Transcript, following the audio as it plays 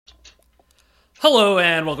Hello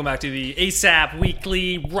and welcome back to the ASAP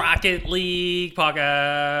Weekly Rocket League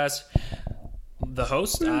podcast. The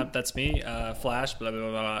host, that's me, Flash, blah, blah, blah,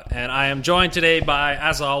 blah. And I am joined today by,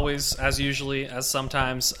 as always, as usually, as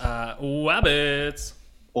sometimes, Wabbits.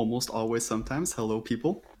 Almost always, sometimes. Hello,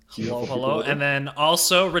 people. Hello. And then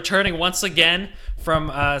also returning once again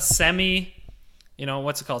from semi-host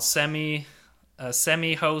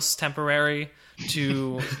temporary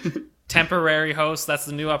to temporary host. That's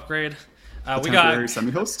the new upgrade. Temporary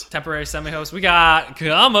semi-host. Temporary semi-host. We got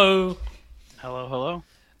Kamo. Hello.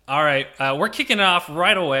 All right, we're kicking it off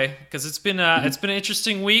right away because it's been an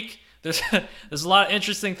interesting week. There's a lot of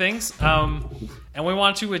interesting things, and we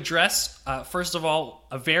want to address first of all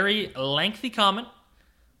a very lengthy comment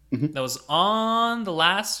that was on the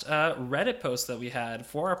last Reddit post that we had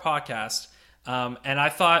for our podcast. And I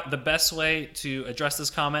thought the best way to address this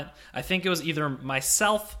comment, I think it was either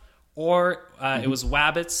myself or it was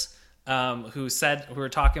Wabbits. Who were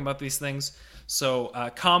talking about these things. So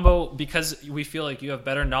Combo, because we feel like you have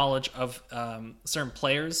better knowledge of certain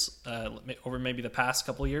players over maybe the past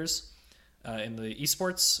couple of years in the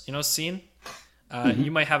esports scene,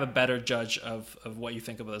 you might have a better judge of what you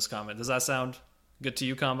think about this comment. Does that sound good to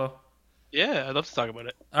you, Combo? Yeah, I'd love to talk about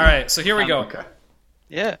it. All right, so here we go. Okay.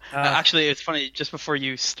 Yeah, actually, it's funny. Just before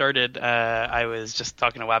you started, I was just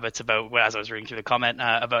talking to Wabbits about, as I was reading through the comment,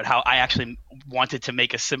 about how I actually wanted to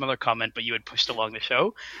make a similar comment, but you had pushed along the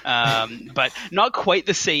show. But not quite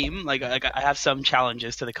the same. Like I have some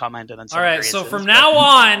challenges to the comment, and then some all right. So from now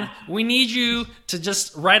on, we need you to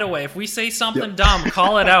just right away. If we say something dumb,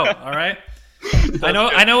 call it out. All right. I know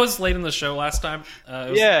it was late in the show last time.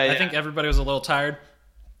 I think everybody was a little tired.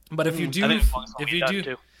 But if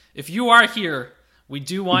you are here. We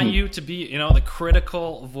do want you to be, the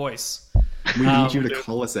critical voice. We need you to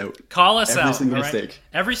call us out. Call us out. Every single mistake.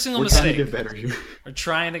 Every single We're mistake. trying to get better here. We're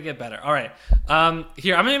trying to get better. All right.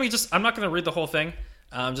 Here, I'm not going to read the whole thing,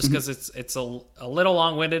 just because it's a little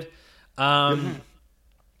long-winded. But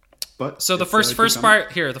so the first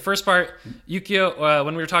part, Yukio,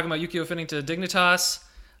 when we were talking about Yukio fitting to Dignitas,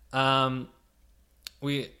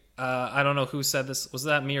 I don't know who said this. Was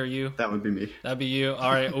that me or you? That would be me. That'd be you.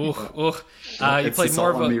 All right. You it's played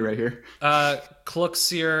more of a me right here.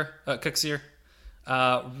 Cooksier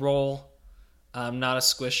role. Not a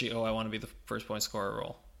squishy. I want to be the first point scorer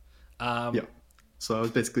role. Yeah. So I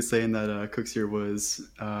was basically saying that Cooksier was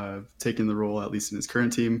taking the role, at least in his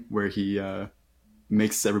current team, where he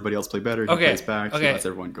makes everybody else play better. He plays back. He lets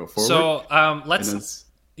everyone go forward. So let's.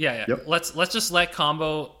 Yep. Let's just let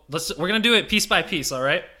Combo. We're gonna do it piece by piece. All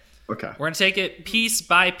right. Okay. We're going to take it piece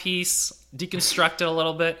by piece, deconstruct it a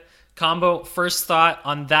little bit. Combo, first thought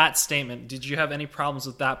on that statement. Did you have any problems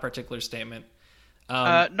with that particular statement?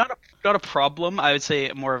 Not a problem. I would say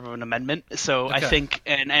more of an amendment. So okay. I think,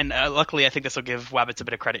 and luckily I think this will give Wabbits a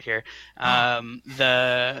bit of credit here.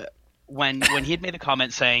 When he had made the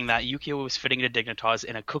comment saying that Yukio was fitting into Dignitas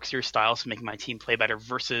in a Cooksier style, so making my team play better,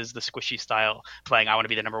 versus the Squishy style, playing I want to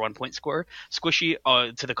be the number one point scorer. Squishy,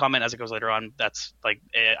 to the comment as it goes later on, that's like,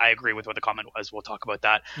 I agree with what the comment was. We'll talk about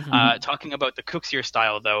that. Talking about the Cooksier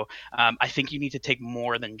style, though, I think you need to take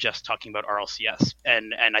more than just talking about RLCS.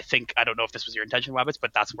 And I think, I don't know if this was your intention, Wabbits,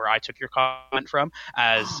 but that's where I took your comment from,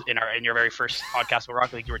 as in your very first podcast with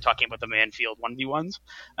Rocket League, you were talking about the Manfield 1v1s.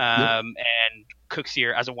 And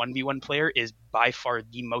Cooksier as a 1v1 player is by far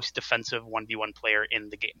the most defensive 1v1 player in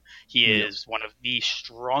the game. He is one of the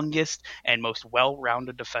strongest and most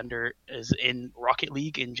well-rounded defenders in Rocket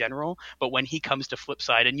League in general. But when he comes to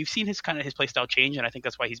Flipside, and you've seen his playstyle change, and I think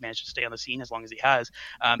that's why he's managed to stay on the scene as long as he has.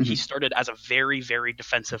 He started as a very, very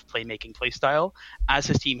defensive playmaking playstyle. As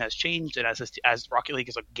his team has changed, and as Rocket League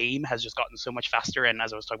as a game has just gotten so much faster, and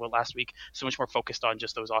as I was talking about last week, so much more focused on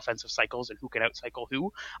just those offensive cycles and who can outcycle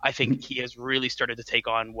who, I think he has really started to take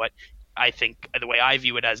on what I think, the way I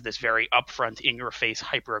view it, as this very upfront, in-your-face,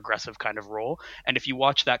 hyper-aggressive kind of role. And if you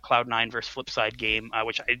watch that Cloud9 versus Flipside game,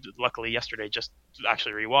 which I luckily yesterday just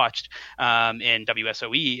actually rewatched in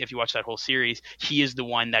WSOE, if you watch that whole series, he is the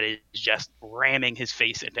one that is just ramming his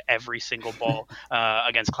face into every single ball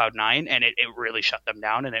against Cloud9, and it really shut them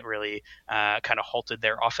down, and it really kind of halted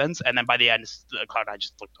their offense. And then by the end, Cloud9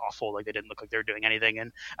 just looked awful, like they didn't look like they were doing anything,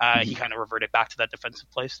 and he kind of reverted back to that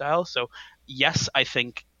defensive play style. So yes, I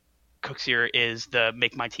think Cooksier is the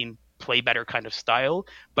make my team play better kind of style,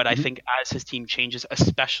 but I think as his team changes,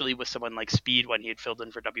 especially with someone like Speed when he had filled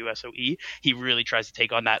in for WSOE, he really tries to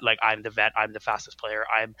take on that, like, I'm the vet, I'm the fastest player,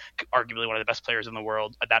 I'm arguably one of the best players in the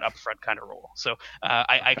world, that upfront kind of role. So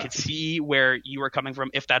I could see where you were coming from,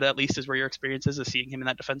 if that at least is where your experience is seeing him in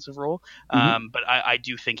that defensive role. But I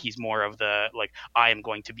do think he's more of the, like, I am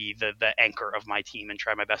going to be the anchor of my team and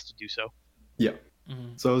try my best to do so. Yeah.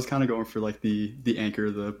 So I was kind of going for like the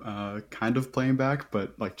anchor, the kind of playing back,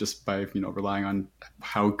 but like just by relying on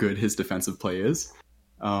how good his defensive play is,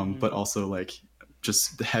 but also like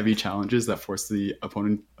just the heavy challenges that force the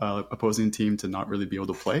opposing team to not really be able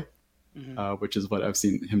to play, which is what I've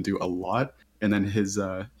seen him do a lot. And then his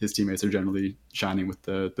teammates are generally shining with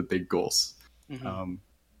the big goals.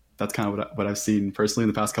 That's kind of what I've seen personally in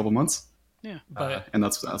the past couple months. Yeah, and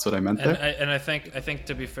that's what I meant there. And I think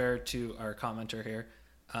to be fair to our commenter here,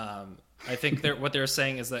 I think what they're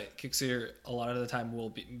saying is that Kixir a lot of the time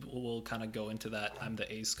will kind of go into that I'm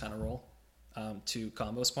the ace kind of role, to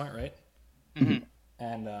Combo's point, right?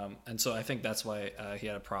 And so I think that's why he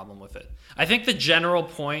had a problem with it. I think the general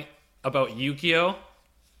point about Yukio,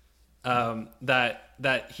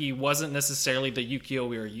 that he wasn't necessarily the Yukio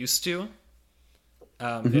we were used to,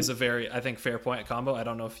 is a very, I think, fair point at Combo. I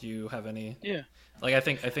don't know if you have any. Yeah. Like I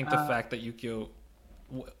think the fact that Yukio,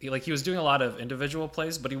 like he was doing a lot of individual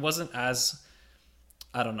plays, but he wasn't as,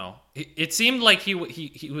 I don't know. It seemed like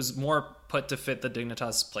he was more put to fit the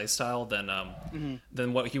Dignitas play style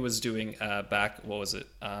than what he was doing back. What was it?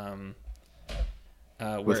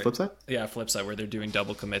 With Flipside? Yeah, Flipside, where they're doing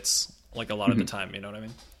double commits like a lot of the time. You know what I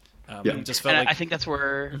mean? It just felt I think that's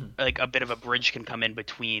where like a bit of a bridge can come in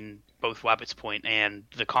between both Wabbit's point and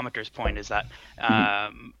the commenter's point is that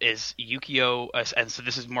is Yukio, and so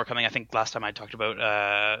this is more coming. I think last time I talked about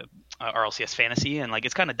RLCS Fantasy, and like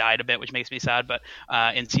it's kind of died a bit, which makes me sad. But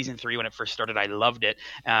in season 3, when it first started, I loved it,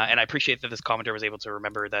 and I appreciate that this commenter was able to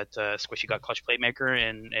remember that Squishy got Clutch Playmaker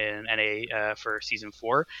in NA for season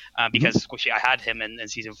 4, because Squishy, I had him in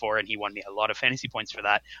season 4, and he won me a lot of fantasy points for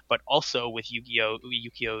that. But also with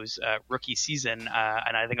Yukio's rookie season,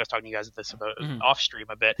 and I think I was talking to you guys at this about off stream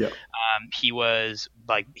a bit. Yep. He was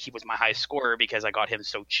my highest scorer because I got him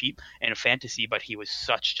so cheap in fantasy, but he was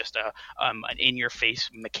such just an in-your-face,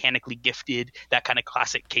 mechanically gifted, that kind of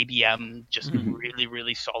classic KBM, just really,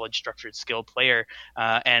 really solid structured skill player.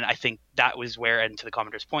 And I think that was where, and to the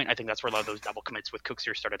commenter's point, I think that's where a lot of those double commits with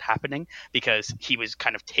Cooksier started happening, because he was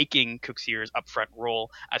kind of taking Cooksier's upfront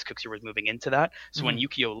role as Cooksier was moving into that. So when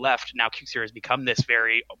Yukio left, now Cooksier has become this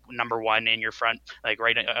very number one in your front, like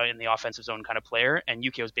right in the offensive zone kind of player, and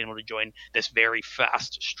Yukio's been able to join this very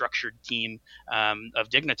fast structured team of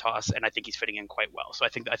Dignitas, and I think he's fitting in quite well. So I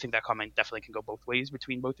think that comment definitely can go both ways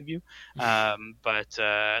between both of you. But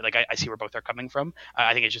I see where both are coming from.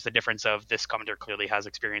 I think it's just a difference of this commenter clearly has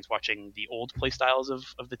experience watching the old play styles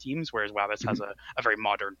of the teams, whereas Wabbits has a very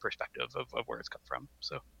modern perspective of where it's come from.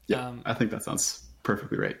 So yeah, I think that sounds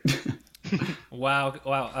perfectly right.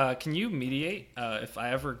 Wow. Can you mediate if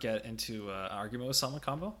I ever get into an argument with someone,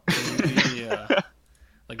 Combo? Can you be,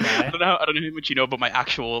 like I don't know how much you know about my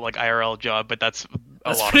actual like IRL job, but that's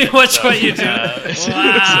pretty much what you do.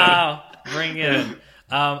 Wow. Bring it in.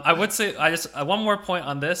 I would say one more point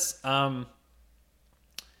on this.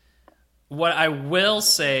 What I will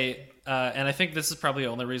say, and I think this is probably the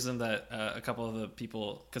only reason that a couple of the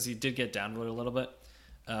people, because he did get downvoted a little bit.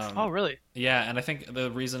 Oh, really? Yeah, and I think the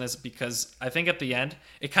reason is because I think at the end,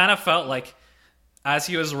 it kind of felt like as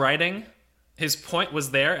he was writing, his point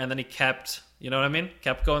was there, and then he kept, you know what I mean?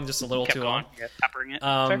 Kept going just a little too long. Yeah, peppering it.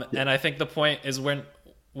 And I think the point is when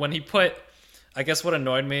he put, I guess what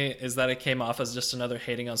annoyed me is that it came off as just another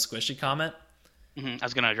hating on Squishy comment. I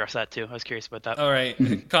was going to address that too. I was curious about that. All right,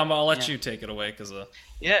 Combo, I'll let you take it away because.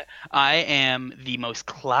 Yeah, I am the most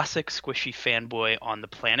classic Squishy fanboy on the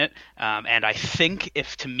planet, and I think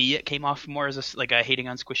if to me it came off more as a hating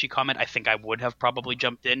on Squishy comment, I think I would have probably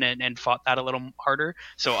jumped in and fought that a little harder.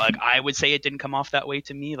 So like I would say it didn't come off that way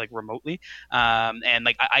to me, like remotely. And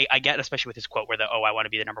like I get, especially with his quote where I want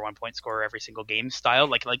to be the number 1 point scorer every single game style.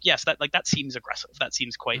 Like yes, that seems aggressive. That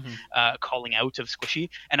seems quite calling out of Squishy,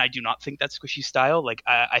 and I do not think that's Squishy style. Like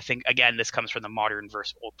I think again this comes from the modern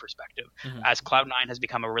versus old perspective. As Cloud9 has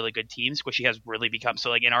become a really good team, Squishy has really become, so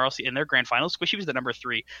like in RLC, in their grand finals, Squishy was the number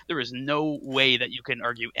 3. There is no way that you can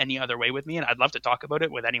argue any other way with me, and I'd love to talk about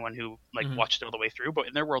it with anyone who watched it all the way through. But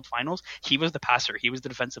in their world finals, he was the passer, he was the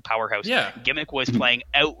defensive powerhouse. Gimmick was playing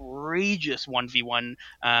outrageous 1v1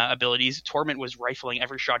 abilities. Torment was rifling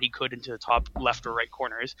every shot he could into the top left or right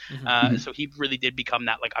corners. So he really did become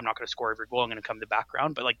that, like, I'm not going to score every goal, I'm going to come to the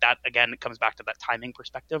background. But like that again, it comes back to that timing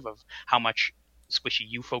perspective of how much Squishy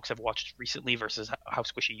you folks have watched recently versus how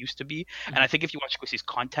Squishy used to be. And I think if you watch Squishy's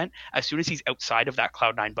content, as soon as he's outside of that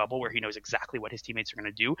Cloud9 bubble where he knows exactly what his teammates are going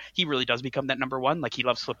to do, he really does become that number one. Like, he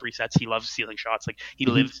loves flip resets, he loves stealing shots, like he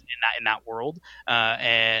lives in that world.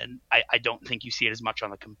 And I don't think you see it as much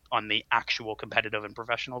on the actual competitive and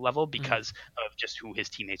professional level because of just who his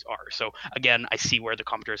teammates are. So again, I see where the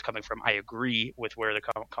commenter is coming from. I agree with where the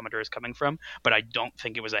commenter is coming from, but I don't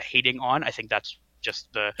think it was a hating on. I think that's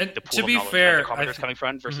just the pool to be of knowledge fair, that the commenter is coming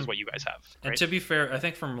from versus what you guys have. Right? And to be fair, I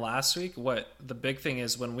think from last week, what the big thing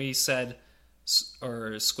is when we said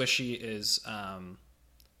or Squishy is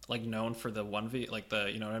like known for the 1v, like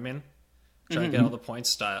the, you know what I mean? Trying to get all the points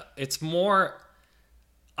style. It's more,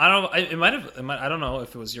 I don't know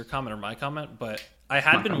if it was your comment or my comment, but I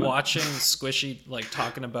had been watching Squishy like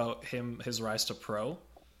talking about his rise to pro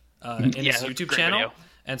in his YouTube channel. Video.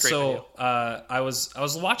 And great so video. I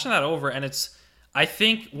was watching that over, and I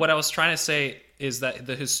think what I was trying to say is that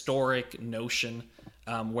the historic notion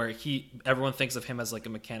where everyone thinks of him as like a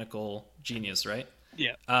mechanical genius, right?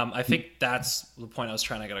 Yeah. I think that's the point I was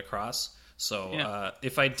trying to get across. So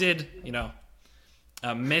if I did, if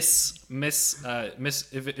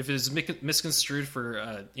it is misconstrued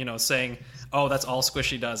for saying, oh, that's all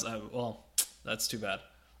Squishy does, well, that's too bad.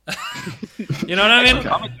 You know what I mean?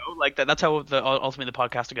 Comment, though, like that's how ultimately the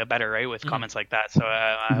podcast will get better, right? With comments like that. So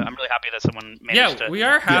I'm really happy that someone managed to. Yeah, we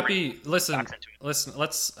are happy. Listen.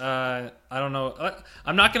 Let's. I don't know.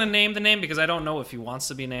 I'm not going to name the name because I don't know if he wants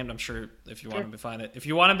to be named. I'm sure if you want to find it, if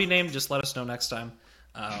you want to be named, just let us know next time.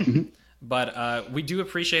 But we do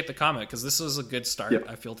appreciate the comment because this was a good start.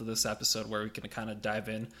 I feel to this episode where we can kind of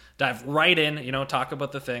dive right in. Talk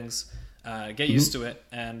about the things. Get used to it,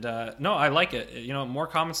 and no, I like it. More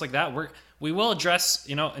comments like that. We will address.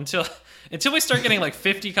 Until we start getting like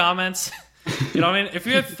 50 comments. What I mean? If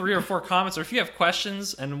you have 3 or 4 comments, or if you have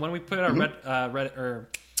questions, and when we put our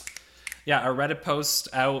Reddit post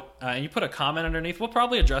out, and you put a comment underneath, we'll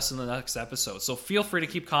probably address it in the next episode. So feel free to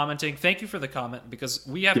keep commenting. Thank you for the comment because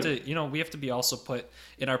we have to, we have to be also put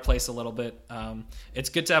in our place a little bit. It's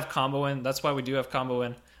good to have Combo in. That's why we do have Combo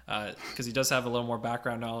in because he does have a little more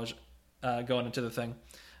background knowledge. Going into the thing.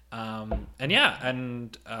 I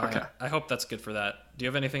hope that's good for that. Do you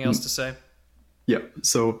have anything else to say? Yeah,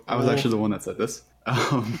 so I was actually the one that said this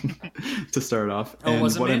to start off. And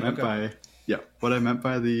was it what me? I meant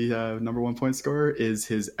by the number 1 point scorer is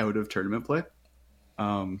his out of tournament play.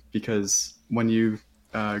 Because when you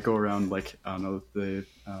go around like, I don't know,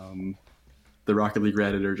 the Rocket League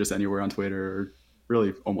Reddit or just anywhere on Twitter or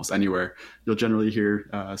really almost anywhere, you'll generally hear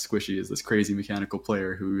Squishy is this crazy mechanical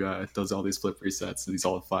player who does all these flip resets and these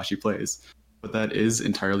all flashy plays. But that is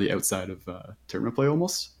entirely outside of tournament play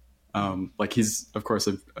almost. Like he's, of course,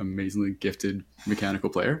 an amazingly gifted mechanical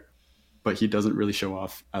player, but he doesn't really show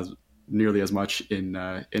off as nearly as much in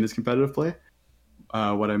his competitive play.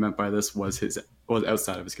 What I meant by this was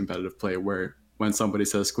outside of his competitive play, where when somebody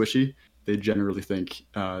says Squishy, they generally think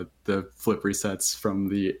the flip resets from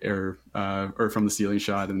the air or from the ceiling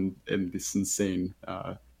shot and this insane,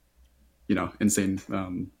 what's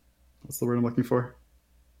the word I'm looking for?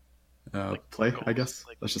 Play, I guess.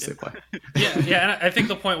 Let's just say play. Yeah, and I think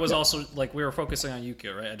the point was also like we were focusing on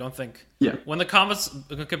Yukio, right? I don't think when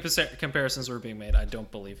the comparisons were being made, I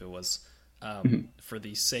don't believe it was for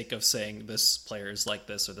the sake of saying this player is like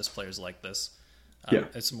this or this player is like this.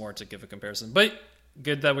 It's more to give a comparison, but.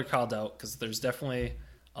 Good that we called out because there's definitely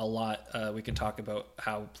a lot we can talk about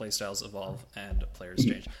how playstyles evolve and players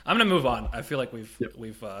change. I'm gonna move on. I feel like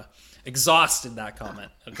we've exhausted that comment.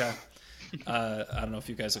 Okay, I don't know if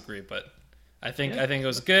you guys agree, but I think it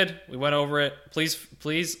was good. We went over it.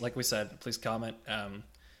 Please, like we said, please comment.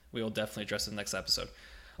 We will definitely address it in the next episode.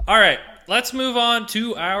 All right, let's move on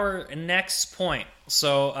to our next point.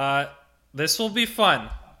 So this will be fun.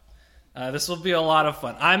 This will be a lot of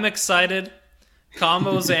fun. I'm excited.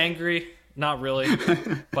 Combo's angry. Not really,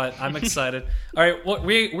 but I'm excited. All right,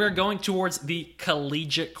 we're going towards the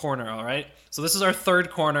collegiate corner, all right? So this is our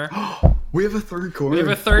third corner. We have a third corner. We have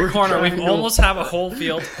a third corner. We almost have a whole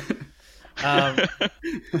field.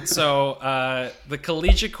 So the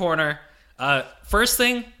collegiate corner. First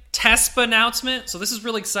thing, TESPA announcement. So this is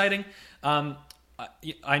really exciting.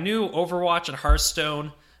 I knew Overwatch and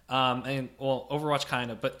Hearthstone, Overwatch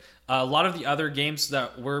kind of, but a lot of the other games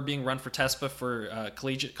that were being run for TESPA for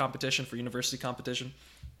collegiate competition, for university competition,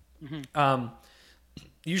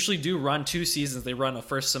 usually do run 2 seasons. They run a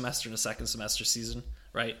first semester and a second semester season,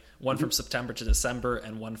 right? One from September to December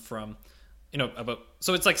and one from,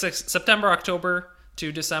 so it's like September, October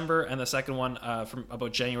to December, and the second one from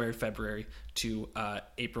about January, February to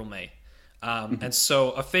April, May. And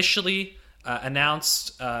so officially,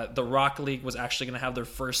 announced the Rocket League was actually going to have their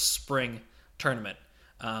first spring tournament.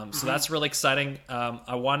 So that's really exciting.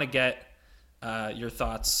 I want to get your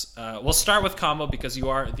thoughts. We'll start with Combo because you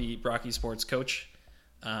are the Brock Esports coach.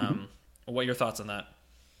 What are your thoughts on that?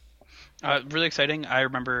 Really exciting. I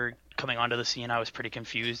remember coming onto the scene, I was pretty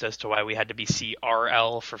confused as to why we had to be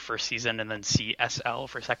CRL for first season and then CSL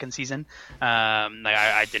for second season.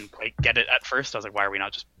 I didn't quite get it at first. I was like, why are we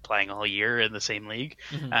not just playing a whole year in the same league?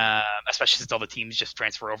 Especially since all the teams just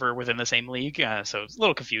transfer over within the same league. So I was a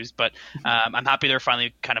little confused, but I'm happy they're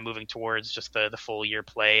finally kind of moving towards just the full year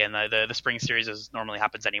play, and the spring series normally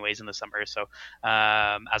happens anyways in the summer. So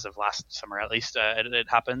as of last summer, at least, it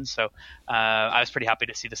happens. So I was pretty happy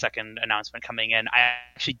to see the second announcement coming in. I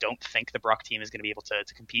actually don't think the Brock team is going to be able to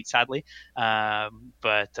compete, sadly.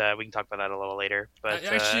 But we can talk about that a little later. But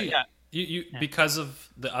yeah. You because of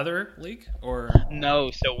the other league, or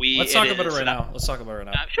no? So let's talk about it right now. Let's talk about it right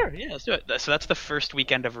now. Sure, yeah, let's do it. So that's the first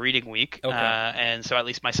weekend of reading week, Okay. And so at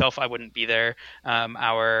least myself, I wouldn't be there. One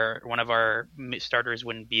of our starters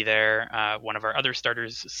wouldn't be there. One of our other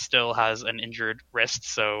starters still has an injured wrist,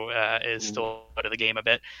 so is still out of the game a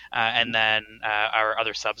bit. And then our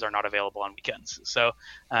other subs are not available on weekends. So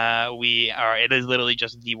it is literally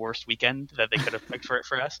just the worst weekend that they could have picked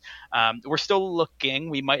for us. We're still looking.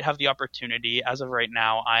 We might have the opportunity. As of right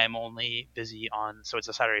now, I am only busy so it's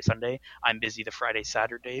a Saturday, Sunday. I'm busy the Friday,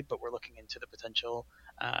 Saturday, but we're looking into the potential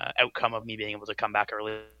outcome of me being able to come back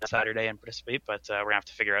early Saturday and participate, but we're gonna have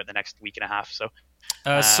to figure out the next week and a half. So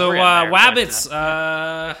Wabbits,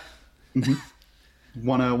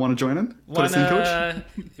 wanna join in? Put us in, coach.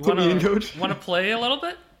 Put me in, coach. Want to play a little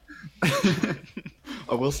bit?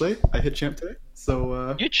 I will say I hit champ today.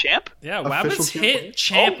 So you champ? Yeah, Wabbits hit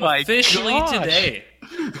champ officially today.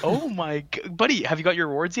 Oh my god, buddy! Have you got your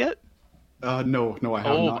rewards yet? No, I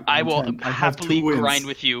have not. I will happily grind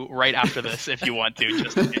with you right after this if you want to,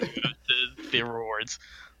 just to get you the rewards.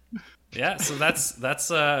 Yeah, so that's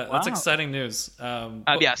exciting news. We're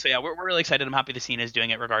really excited. I'm happy the scene is doing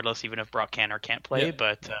it regardless, even if Brock can or can't play. Yeah.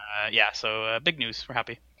 But so big news. We're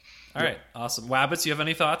happy. All right, awesome. Wabbits, you have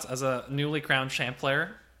any thoughts as a newly crowned champ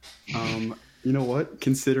player? You know what?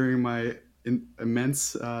 Considering my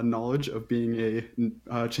immense knowledge of being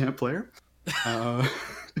a champ player, I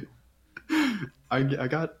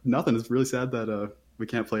got nothing. It's really sad that we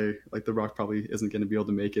can't play. Like the Rock probably isn't going to be able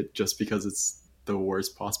to make it just because it's the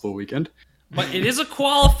worst possible weekend. But it is a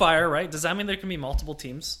qualifier, right? Does that mean there can be multiple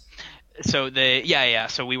teams? So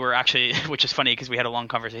So we were actually, which is funny because we had a long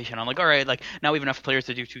conversation. I'm like, all right, like now we have enough players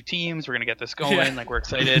to do 2 teams. We're gonna get this going. Yeah. Like we're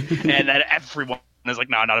excited, and then everyone is like,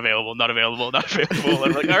 no, not available. And we're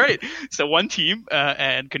like, all right. So 1 team,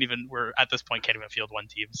 and we're at this point can't even field 1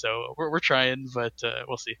 team. So we're trying, but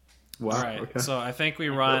we'll see. Wow. All right. Okay. So I think we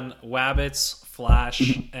run Wabbits,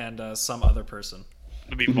 Flash, and some other person.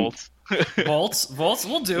 It'll be Volts. Volts.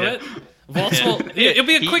 We'll do it. Volts will. It'll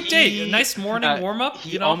be a quick day. A nice morning warm up.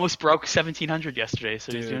 He almost broke 1700 yesterday,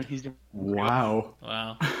 so he's doing. Wow.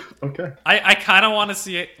 Okay. I kind of want to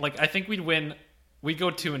see it. Like I think we'd win. We'd go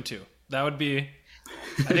 2-2. That would be.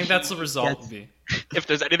 I think that's the result would be. If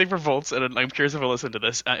there's anything for Volts, and I'm curious if he'll listen to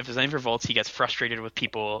this, if there's anything for Volts, he gets frustrated with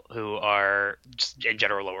people who are just in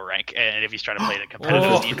general lower rank, and if he's trying to play the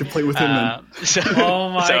competitive scene. I can play with him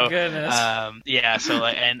then. Goodness.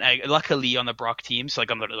 Luckily on the Brock team, so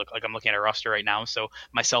I'm looking at a roster right now, so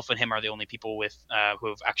myself and him are the only people who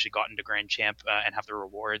have actually gotten to Grand Champ and have the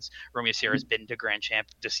rewards. Romeo Sierra's been to Grand Champ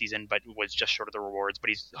this season, but was just short of the rewards, but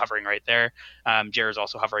he's hovering right there. Jared's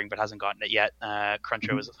also hovering, but hasn't gotten it yet.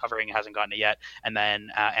 Cruncho is hovering, hasn't gotten it yet. And then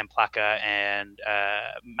Amplaka and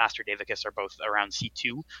Master Davicus are both around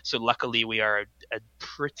C2. So luckily we are a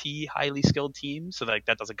pretty highly skilled team, so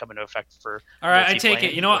that doesn't come into effect for. All right, I take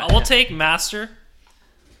it. You know what? We'll take Master.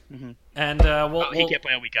 Mm-hmm. And he can't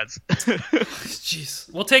play on weekends.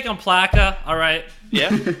 Jeez, we'll take Amplaka. All right. Yeah.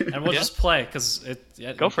 And we'll just play because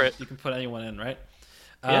go for it. You can put anyone in, right?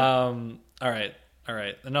 Yeah. All right.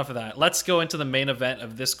 Enough of that. Let's go into the main event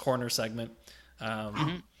of this corner segment.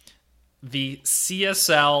 The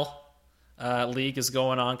CSL league is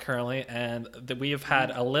going on currently, and we have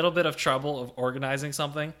had a little bit of trouble of organizing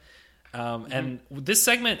something. And this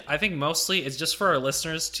segment, I think mostly is just for our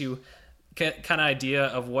listeners to get kind of idea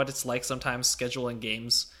of what it's like sometimes scheduling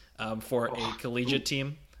games for a collegiate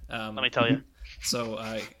team. Let me tell you. So,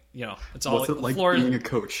 it's all. What's it like floor, being a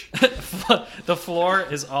coach? The floor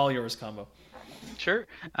is all yours, Combo. Sure.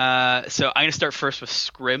 So I'm going to start first with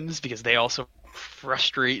scrims because they also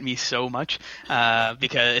frustrate me so much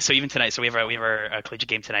because even tonight, so we have our collegiate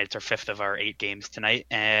game tonight. It's our 5th of our 8 games tonight,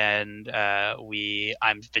 and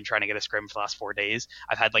I've been trying to get a scrim for the last 4 days.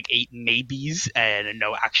 I've had like 8 maybes and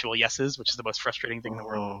no actual yeses, which is the most frustrating thing in the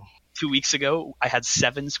world. 2 weeks ago, I had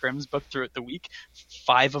 7 scrims booked throughout the week.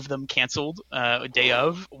 5 of them canceled day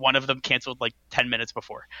of. 1 of them canceled like 10 minutes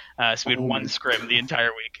before. So we had 1 scrim the entire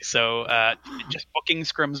week. So just booking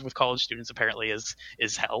scrims with college students apparently is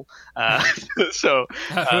hell. So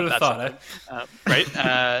who would have thought it?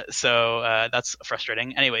 Right? So that's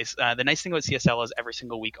frustrating. Anyways, the nice thing about CSL is every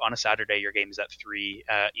single week on a Saturday, your game is at 3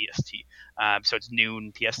 EST. So it's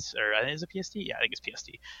noon PST, or is it PST? Yeah, I think it's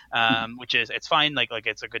PST. Which is, it's fine. Like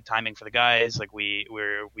it's a good timing for the guys. Like we've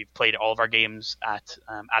played all of our games at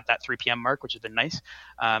that 3 p.m. mark, which has been nice.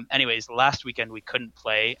 Anyways, last weekend we couldn't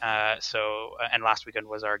play. And last weekend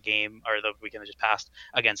was our game, or the weekend that just passed,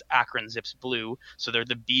 against Akron Zips Blue. So they're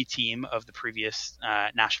the B team of the previous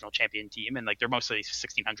national champion team, and like they're mostly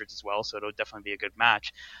 1600s as well. So it'll definitely be a good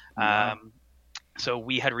match. Wow. So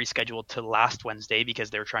we had rescheduled to last Wednesday because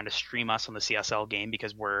they were trying to stream us on the CSL game,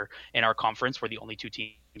 because we're in our conference, we're the only 2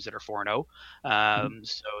 teams that are 4-0.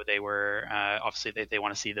 So they were obviously they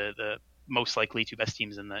want to see the most likely 2 best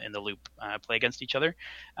teams in the loop play against each other.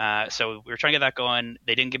 So we were trying to get that going.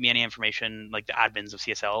 They didn't give me any information, like the admins of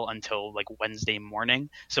CSL, until like Wednesday morning.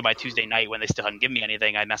 So by Tuesday night, when they still hadn't given me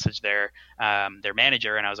anything, I messaged their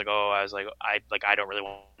manager, and I was like, I don't really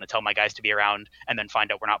want to tell my guys to be around and then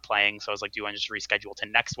find out we're not playing. So I was like, do you want to just reschedule to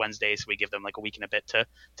next Wednesday, so we give them like a week and a bit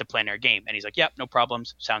to plan their game? And he's like, yep, no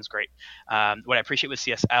problems, sounds great. What I appreciate with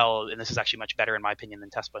CSL, and this is actually much better in my opinion than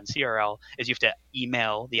TESPA and CRL, is you have to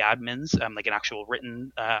email the admins like an actual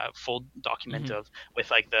written full document with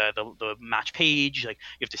like the match page. Like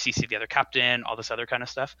you have to CC the other captain, all this other kind of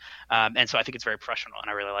stuff. And so I think it's very professional, and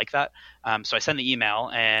I really like that. So I send the email,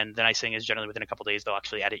 and the nice thing is generally within a couple of days they'll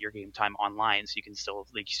actually edit your game time online, so you can still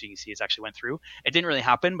so you can see it's actually went through. It didn't really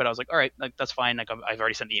happen, but I was like, all right, like that's fine. Like I've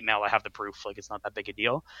already sent the email, I have the proof. Like it's not that big a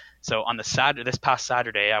deal. So on this past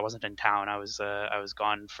Saturday, I wasn't in town. I was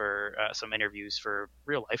gone for some interviews for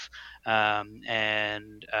real life,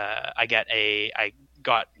 and I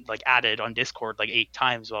got like added on Discord like 8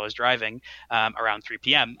 times while I was driving around 3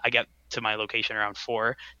 p.m. I get to my location around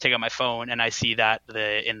 4, take out my phone, and I see that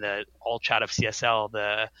in the all chat of CSL,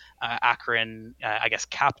 the Akron, I guess,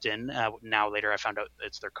 captain, now later I found out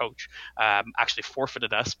it's their coach, actually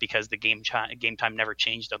forfeited us because the game time never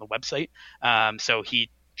changed on the website. So he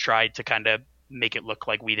tried to kind of make it look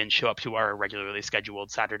like we didn't show up to our regularly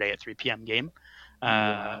scheduled Saturday at 3 p.m. game.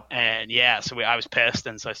 And yeah, so I was pissed,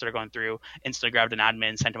 and so I started going through, instantly grabbed an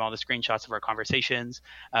admin, sent him all the screenshots of our conversations.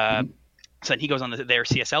 So then he goes on their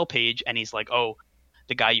CSL page, and he's like, oh,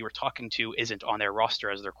 the guy you were talking to isn't on their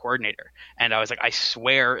roster as their coordinator. And I was like, I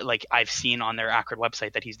swear, like I've seen on their Akron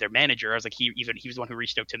website that he's their manager. I was like, he was the one who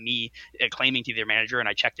reached out to me claiming to be their manager, and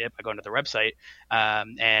I checked it by going to their website.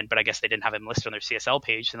 But I guess they didn't have him listed on their CSL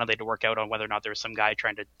page. So now they had to work out on whether or not there was some guy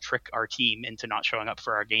trying to trick our team into not showing up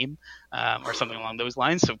for our game, or something along those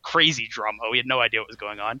lines. So crazy drama. We had no idea what was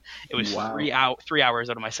going on. It was 3 hours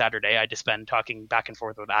out of my Saturday I had to spend talking back and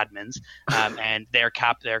forth with admins, and their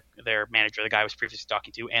manager, the guy I was previously talking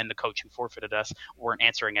to, and the coach who forfeited us, weren't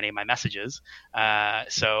answering any of my messages.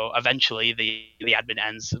 So eventually the admin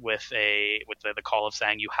ends with the call of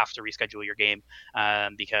saying you have to reschedule your game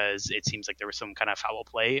because it seems like there was some kind of foul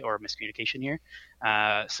play or miscommunication here.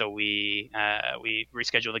 So we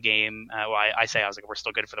reschedule the game. I was like, we're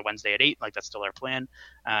still good for the Wednesday at 8. Like that's still our plan.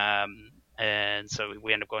 And so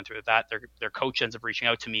we end up going through with that. Their coach ends up reaching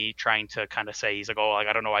out to me, trying to kind of say, he's like, oh, like,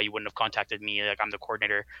 I don't know why you wouldn't have contacted me. Like I'm the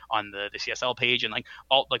coordinator on the CSL page, and like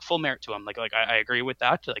all like full merit to him. Like I agree with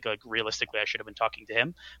that. Like realistically, I should have been talking to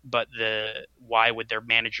him. But why would their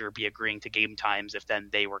manager be agreeing to game times if then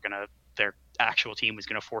their actual team was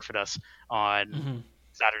gonna forfeit us on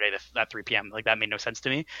Saturday at 3 p.m. Like that made no sense to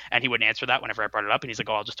me, and he wouldn't answer that whenever I brought it up, and he's like,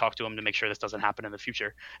 oh, I'll just talk to him to make sure this doesn't happen in the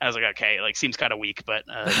future. And I was like, okay, like seems kind of weak, but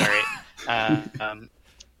all right.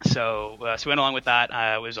 So we went along with that.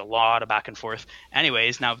 It was a lot of back and forth.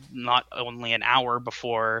 Anyways, now not only an hour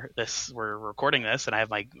before we're recording this, and I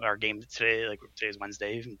have our game today. Like today's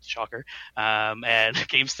Wednesday, shocker. And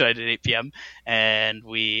game's tonight at 8 p.m. And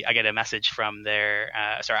I get a message from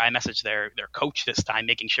I messaged their coach this time,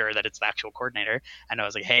 making sure that it's the actual coordinator. And I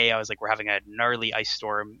was like, hey, we're having a gnarly ice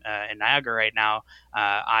storm in Niagara right now.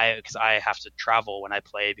 Because I have to travel when I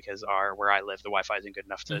play because where I live, the Wi-Fi isn't good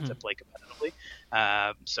enough to play competitively.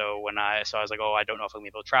 So I was like, oh, I don't know if I'm gonna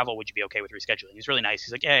be able to travel. Would you be okay with rescheduling? He's really nice.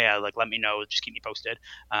 He's like, yeah, like let me know, just keep me posted.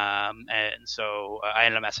 And so I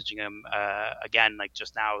ended up messaging him again, like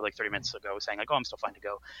just now, like 30 minutes ago, saying like, oh, I'm still fine to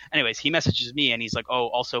go. Anyways, he messages me and he's like, oh,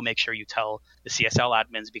 also make sure you tell the CSL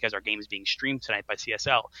admins because our game is being streamed tonight by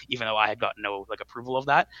CSL, even though I had got no like approval of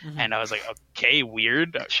that. And I was like, okay,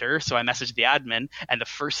 weird, sure. So I messaged the admin, and the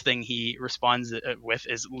first thing he responds with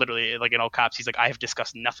is literally like in all caps. He's like, I have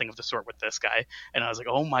discussed nothing of the sort with this guy. And I was like,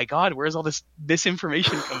 oh my god, where's all this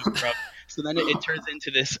information coming from? So then it turns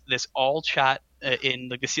into this all chat in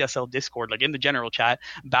like the CSL Discord, like in the general chat,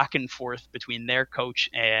 back and forth between their coach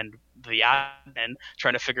and the admin,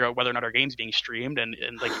 trying to figure out whether or not our game's being streamed, and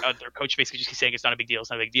like their coach basically just keeps saying it's not a big deal, it's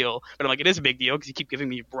not a big deal. But I'm like, it is a big deal because you keep giving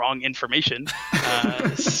me wrong information.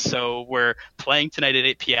 So we're playing tonight at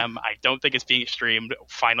 8 p.m. I don't think it's being streamed.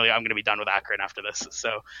 Finally, I'm going to be done with Akron after this.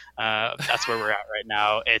 So that's where we're at right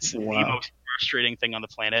now. It's the most frustrating thing on the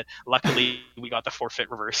planet. Luckily, we got the forfeit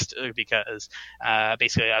reversed because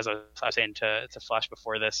basically, as I was saying to Flash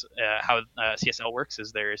before this, how CSL works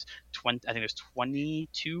is there's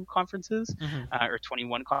 22 conferences or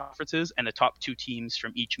 21 conferences, and the top 2 teams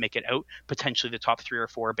from each make it out. Potentially the top 3 or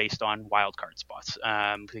 4 based on wildcard spots,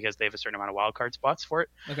 because they have a certain amount of wildcard spots for it.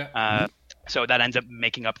 Okay. So that ends up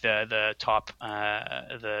making up the top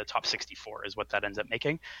 64 is what that ends up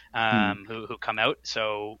making, who come out.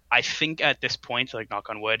 So I think at this point, like knock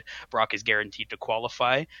on wood, Brock is guaranteed to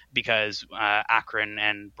qualify because Akron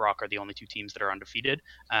and Brock are the only 2 teams that are undefeated.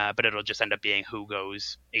 But it'll just end up being who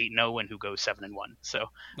goes 8-0 and who goes 7-1. So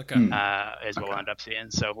is what we'll end up seeing.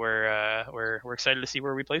 So we're excited to see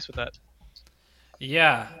where we place with that.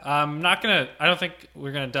 Yeah, I don't think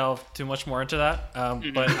we're gonna delve too much more into that.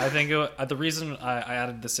 But I think the reason I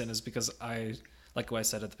added this in is because like what I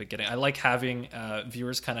said at the beginning, I like having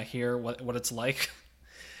viewers kind of hear what it's like,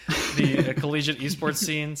 the collegiate esports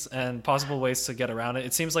scenes and possible ways to get around it.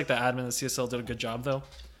 It seems like the admin of CSL did a good job though.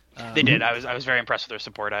 They did. I was very impressed with their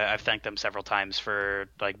support. I've thanked them several times for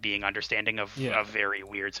like being understanding of a very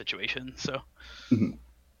weird situation. So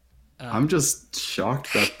I'm just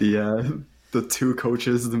shocked that the 2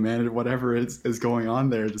 coaches, the manager, whatever is going on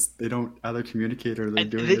there, just they don't either communicate or they're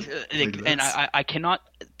doing it. And I cannot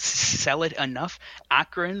sell it enough.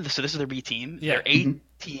 Akron, so this is their B team. Their A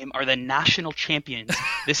team are the national champions.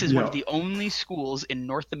 This is one of the only schools in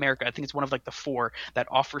North America, I think it's one of like the 4 that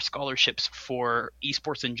offer scholarships for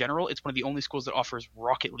esports in general. It's one of the only schools that offers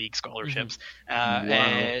Rocket League scholarships.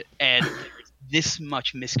 And this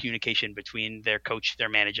much miscommunication between their coach, their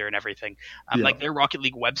manager, and everything. Like their Rocket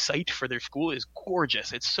League website for their school is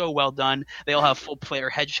gorgeous. It's so well done. They all have full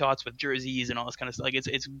player headshots with jerseys and all this kind of stuff. Like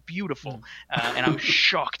it's beautiful. And I'm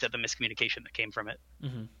shocked at the miscommunication that came from it.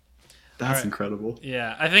 That's incredible.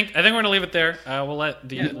 Yeah, I think we're gonna leave it there. We'll let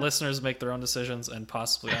the listeners make their own decisions and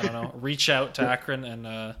possibly, I don't know, reach out to Akron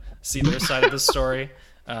and see their side of the story.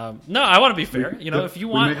 No, I want to be fair. If you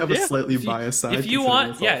want, we may have a slightly biased side. If you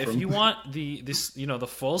want, if you want the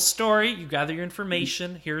full story, you gather your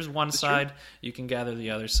information. Here's one side. True. You can gather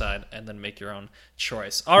the other side and then make your own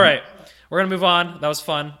choice. All right, we're gonna move on. That was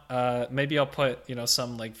fun. Maybe I'll put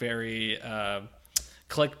some like very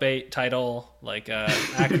clickbait title like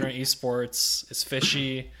Akron Esports is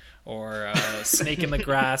fishy or Snake in the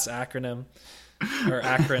Grass acronym or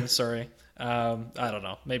Akron. Sorry, I don't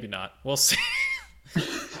know. Maybe not. We'll see.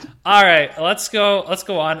 All right, let's go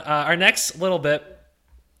on. Our next little bit,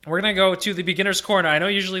 we're gonna go to the beginner's corner. I know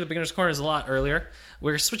usually the beginner's corner is a lot earlier.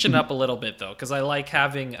 We're switching up a little bit though, because I like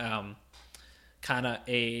having kind of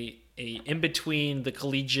a in between the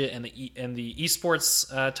collegiate and the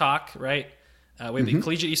esports talk, right? We have the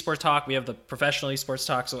collegiate esports talk, we have the professional esports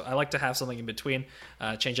talk, so I like to have something in between,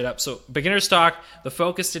 change it up. So beginner's talk, the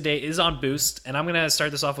focus today is on Boost, and I'm gonna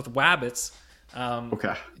start this off with Wabbits.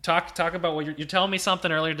 Okay. Talk about what you're telling me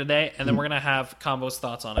something earlier today, and then we're gonna have Combo's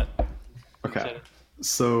thoughts on it. Okay.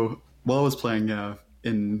 So while I was playing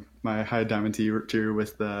in my high diamond tier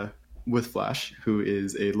with Flash, who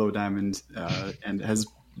is a low diamond and has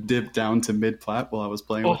dipped down to mid plat while I was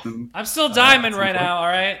playing with him. I'm still diamond right now. All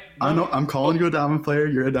right. I know. I'm calling you a diamond player.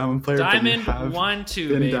 You're a diamond player. Diamond 1-2,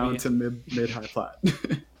 baby. Down to mid high plat.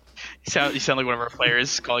 You sound like one of our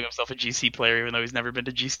players calling himself a GC player, even though he's never been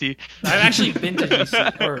to GC. I've actually been to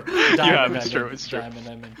GC. Or Diamond, it's true.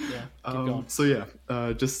 Diamond, yeah, keep going. So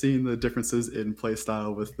yeah, just seeing the differences in play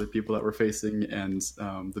style with the people that we're facing and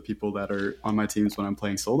the people that are on my teams when I'm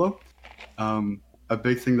playing solo. A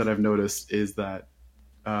big thing that I've noticed is that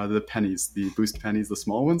the pennies, the boost pennies, the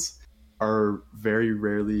small ones, are very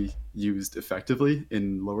rarely used effectively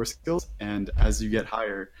in lower skills. And as you get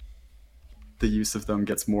higher, the use of them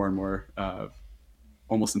gets more and more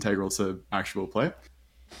almost integral to actual play.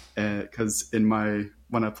 because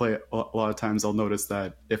when I play a lot of times, I'll notice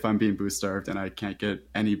that if I'm being boost starved and I can't get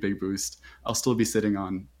any big boost, I'll still be sitting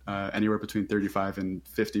on anywhere between 35 and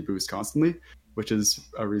 50 boost constantly, which is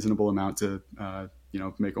a reasonable amount to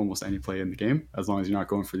make almost any play in the game, as long as you're not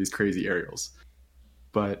going for these crazy aerials.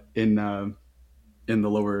 But in the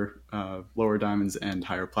lower diamonds and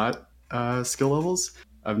higher plat skill levels,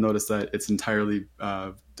 I've noticed that it's entirely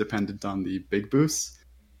dependent on the big boosts.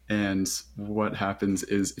 And what happens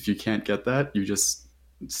is if you can't get that, you just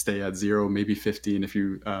stay at 0, maybe 15 if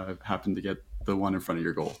you happen to get the one in front of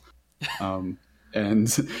your goal. And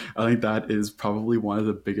I think that is probably one of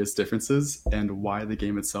the biggest differences and why the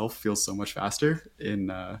game itself feels so much faster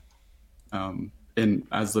in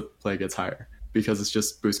as the play gets higher, because it's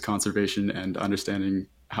just boost conservation and understanding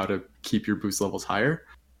how to keep your boost levels higher,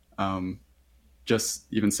 just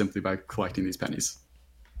even simply by collecting these pennies.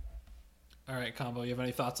 All right, Combo, you have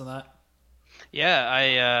any thoughts on that?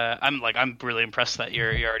 Yeah, I'm really impressed that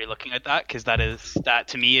you're already looking at that, because that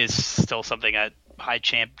to me is still something at high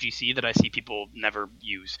champ GC that I see people never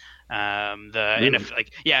use. Really? And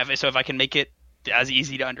if I can make it as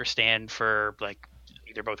easy to understand for like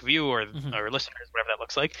either both of you or listeners, whatever that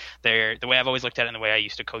looks like. The way I've always looked at it and the way I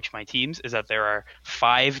used to coach my teams is that there are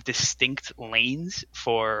 5 distinct lanes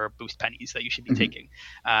for boost pennies that you should be taking.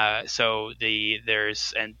 So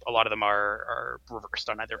and a lot of them are reversed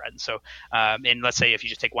on either end. So and let's say if you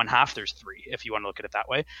just take one half, there's 3 if you want to look at it that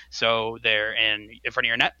way. So there in front of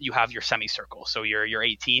your net, you have your semicircle. So you're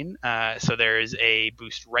 18. So there's a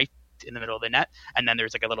boost right in the middle of the net, and then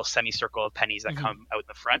there's like a little semicircle of pennies that come out in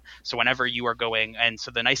the front. So whenever you are going, and so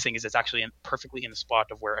the nice thing is it's actually perfectly in the spot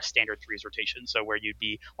of where a standard threes rotation, so where you'd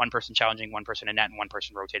be one person challenging, one person in net, and one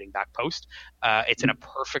person rotating back post. It's in a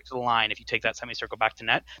perfect line if you take that semicircle back to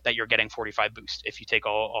net that you're getting 45 boost if you take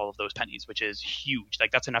all of those pennies, which is huge. Like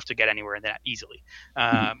that's enough to get anywhere in the net easily.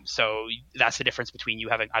 So that's the difference between you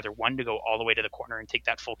having either one to go all the way to the corner and take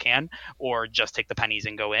that full can, or just take the pennies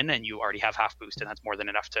and go in and you already have half boost, and that's more than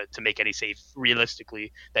enough to make any save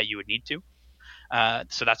realistically that you would need to.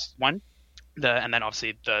 So that's one. And then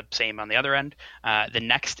obviously the same on the other end. The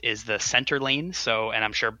next is the center lane. So, and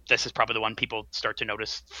I'm sure this is probably the one people start to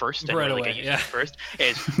notice first and right really away, get used to first,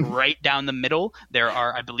 is right down the middle. There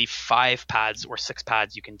are, I believe, 5 pads or 6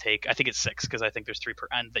 pads you can take. I think it's 6 because I think there's 3 per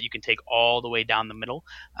end that you can take all the way down the middle.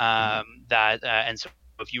 And so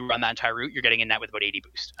if you run that entire route, you're getting a net with about 80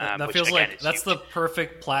 boost. That feels like that's huge. The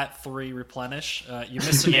perfect plat 3 replenish. You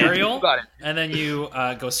miss an aerial, and then you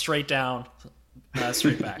go straight down,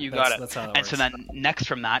 straight back. That's how it works. And so then next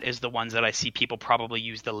from that is the ones that I see people probably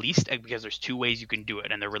use the least, because there's 2 ways you can do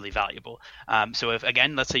it, and they're really valuable. So if,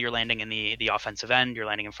 again, let's say you're landing in the offensive end, you're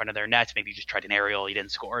landing in front of their net, maybe you just tried an aerial, you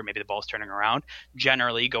didn't score, maybe the ball's turning around.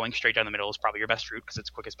 Generally, going straight down the middle is probably your best route because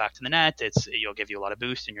it's quickest back to the net. You'll give you a lot of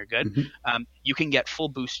boost and you're good. You can get full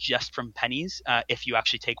boost just from pennies if you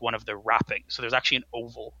actually take one of the wrapping. So there's actually an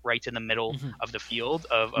oval right in the middle of the field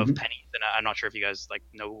of pennies, and I'm not sure if you guys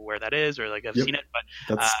know where that is or have seen it,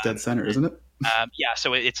 but that's dead center, isn't it?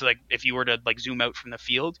 So it's like if you were to zoom out from the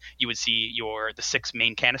field, you would see the 6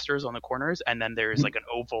 main canisters on the corners, and then there's an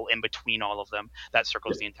oval in between all of them that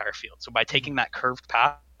circles the entire field. So by taking that curved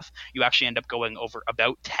path, you actually end up going over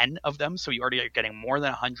about 10 of them. So you already are getting more than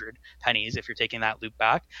 100 pennies if you're taking that loop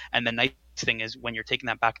back. And the nice thing is when you're taking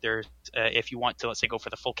that back, there's if you want to, let's say, go for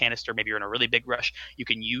the full canister, maybe you're in a really big rush, you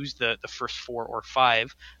can use the first 4 or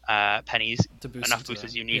 5 pennies, to boost enough boost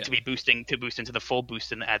as you need to boost into the full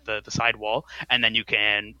boost at the side wall, and then you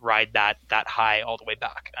can ride that high all the way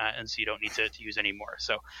back, and so you don't need to use any more.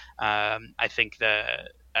 So I think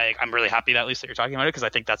I'm really happy that at least that you're talking about it, because I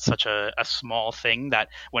think that's such a small thing that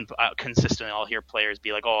when consistently I'll hear players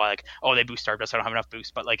be oh, they boost starved us, I don't have enough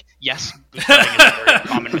boost. But yes, boost starving is a very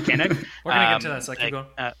common mechanic. We're gonna get to that, so keep going.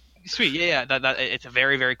 Sweet, yeah. That it's a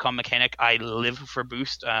very, very common mechanic. I live for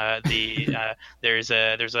boost. There's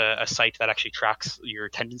a site that actually tracks your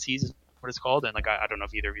tendencies, is what it's called, and I don't know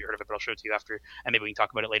if either of you heard of it, but I'll show it to you after, and maybe we can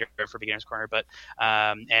talk about it later for Beginner's Corner. But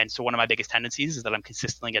and so one of my biggest tendencies is that I'm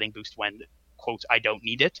consistently getting boost when, quote, I don't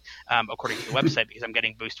need it, according to the website, because I'm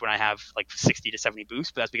getting boost when I have 60 to 70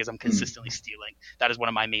 boost, but that's because I'm consistently stealing. That is one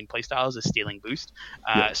of my main play styles, is stealing boost.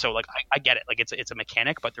 So I get it, it's a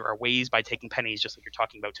mechanic, but there are ways by taking pennies, just like you're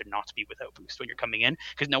talking about, to not be without boost when you're coming in,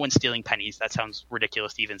 because no one's stealing pennies. That sounds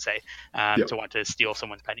ridiculous to even say, to want to steal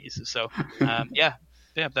someone's pennies. So yeah,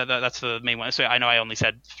 that's the main one. So I know I only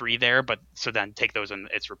said 3 there, but so then take those and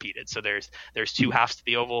it's repeated. So there's 2 halves to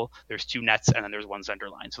the oval, there's 2 nets, and then there's 1 center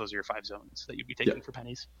line. So those are your 5 zones that you'd be taking for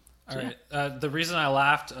pennies. All right. The reason I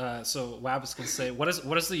laughed, so Wabs can say, what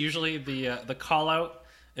is usually the call out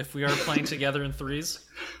if we are playing together in threes?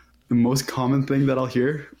 the most common thing that I'll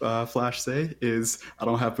hear Flash say is, "I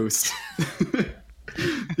don't have boost."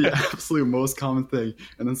 The absolute most common thing.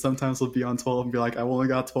 And then sometimes we'll be on 12 and be like, "I only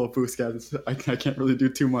got 12 boost, guys. I can't really do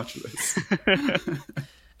too much of this." And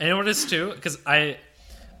you know what it is too? Because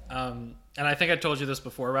and I think I told you this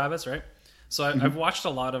before, Rabbits, right? So I've watched a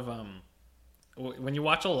lot of when you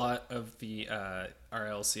watch a lot of the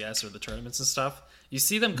RLCS or the tournaments and stuff, you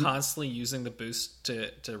see them constantly using the boost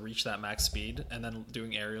to reach that max speed and then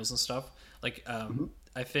doing aerials and stuff. Like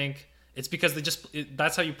I think it's because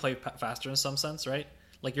that's how you play faster in some sense, right?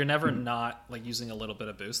 Like you're never not like using a little bit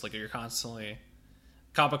of boost. Like you're constantly.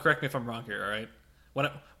 Kappa, correct me if I'm wrong here. All right.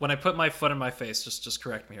 When I put my foot in my face, just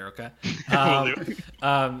correct me here, okay?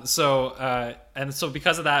 So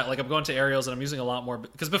because of that, like I'm going to aerials and I'm using a lot more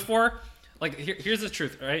because before, like here's the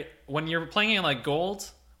truth, right? When you're playing in like gold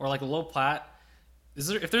or like low plat,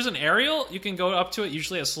 if there's an aerial, you can go up to it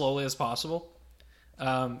usually as slowly as possible,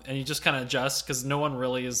 and you just kind of adjust because no one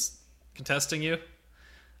really is contesting you.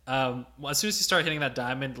 As soon as you start hitting that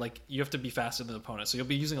diamond, like you have to be faster than the opponent, so you'll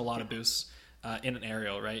be using a lot of boosts. In an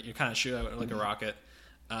aerial, right? You kind of shoot out like a rocket.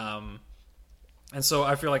 And so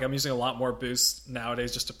I feel like I'm using a lot more boost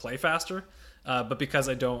nowadays just to play faster. But because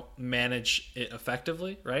I don't manage it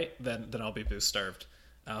effectively, right, then I'll be boost starved.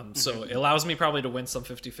 So it allows me probably to win some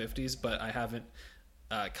 50-50s, but I haven't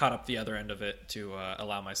caught up the other end of it to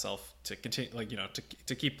allow myself to continue, like,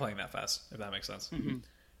 to keep playing that fast, if that makes sense. Mm-hmm.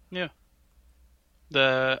 Yeah.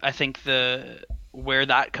 I think where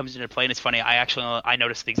that comes into play, and it's funny, I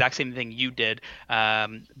noticed the exact same thing you did,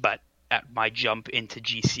 but at my jump into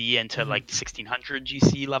GC into like 1600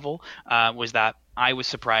 GC level, was that I was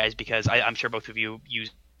surprised because I'm sure both of you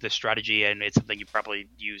use this strategy, and it's something you probably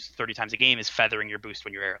use 30 times a game, is feathering your boost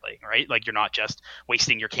when you're aerialing, right? Like you're not just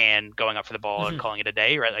wasting your can going up for the ball and calling it a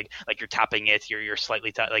day, right? Like you're tapping it, you're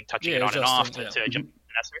slightly touching it on and off to jump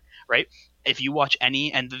right? If you watch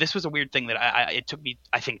any, and this was a weird thing that it took me,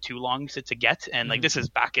 I think, too long to get, and like this is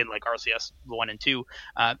back in like RCS 1 and 2.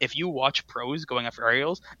 If you watch pros going after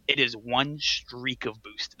aerials, it is one streak of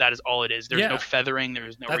boost. That is all it is. There's no feathering,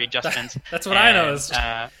 there's no readjustments. That's what I noticed.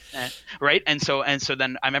 Right? And so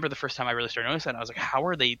then I remember the first time I really started noticing that, I was like, how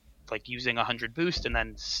are they like using 100 boost and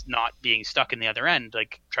then not being stuck in the other end,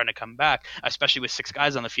 like trying to come back, especially with 6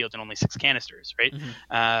 guys on the field and only 6 canisters, right?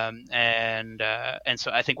 And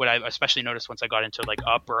so I think what I especially noticed once I got into like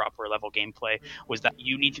upper level gameplay was that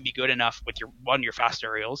you need to be good enough with your fast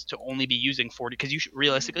aerials to only be using 40, because you should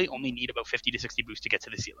realistically only need about 50 to 60 boost to get to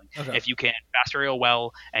the ceiling. If you can fast aerial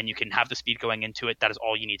well and you can have the speed going into it, that is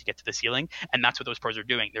all you need to get to the ceiling. And that's what those pros are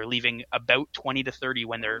doing. They're leaving about 20 to 30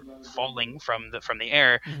 when they're falling from the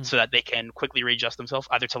air, so that they can quickly readjust themselves,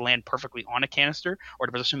 either to land perfectly on a canister or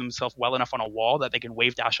to position themselves well enough on a wall that they can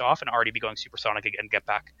wave dash off and already be going supersonic again and get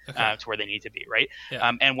back to where they need to be, right?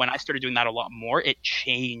 And when I started doing that a lot more, it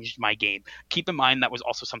changed my game. Keep in mind that was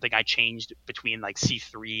also something I changed between like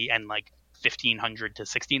C3 and like 1500 to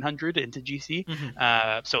 1600 into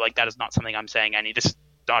GC. So like that is not something I'm saying this is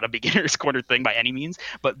not a beginner's corner thing by any means,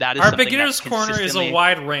 but that is our beginner's corner is a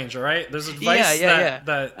wide range. All right, there's advice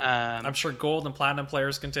that I'm sure gold and platinum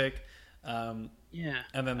players can take. And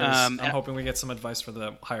then there's I'm hoping we get some advice for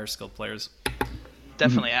the higher skilled players.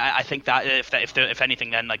 Definitely. I think that if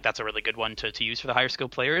anything, then like that's a really good one to use for the higher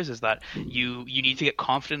skilled players, is that you need to get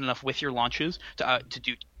confident enough with your launches to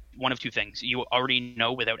do one of two things. You already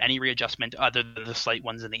know without any readjustment other than the slight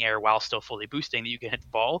ones in the air while still fully boosting that you can hit the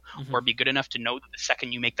ball, or be good enough to know that the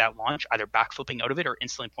second you make that launch, either backflipping out of it or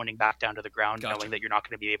instantly pointing back down to the ground, knowing that you're not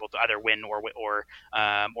going to be able to either win or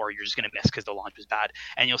you're just going to miss because the launch was bad.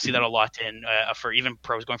 And you'll see that a lot in for even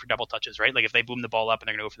pros going for double touches, right? Like if they boom the ball up and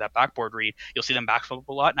they're going to go for that backboard read, you'll see them backflip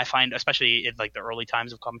a lot. And I find, especially in like the early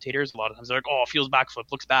times of commentators, a lot of times they're like, "Oh, feels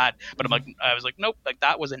backflip, looks bad," but I was like, nope, like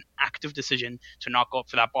that was an active decision to not go up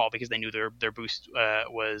for that ball because they knew their boost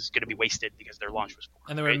was going to be wasted because their launch was poor,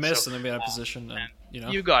 and they would miss and they'd be out of position. And,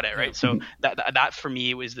 you got it right. So that for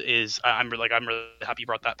me I'm really happy you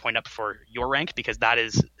brought that point up for your rank, because that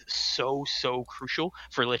is so crucial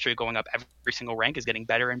for literally going up every single rank, is getting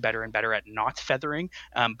better and better and better at not feathering,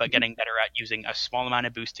 but getting better at using a small amount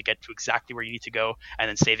of boost to get to exactly where you need to go, and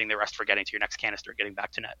then saving the rest for getting to your next canister, getting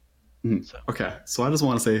back to net. So. Okay, so I just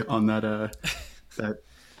want to say on that that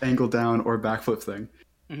angle down or backflip thing.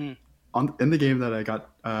 In the game that I got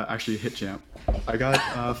actually hit champ, I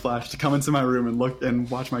got Flash to come into my room and look and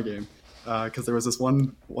watch my game, because there was this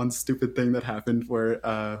one stupid thing that happened where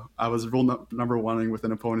I was rule number one with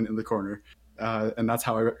an opponent in the corner, and that's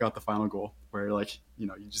how I got the final goal. Where like you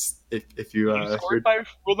just if you scored by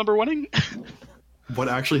rule number one. What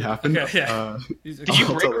actually happened? Did you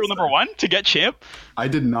break rule number one to get champ? I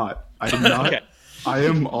did not. Okay. I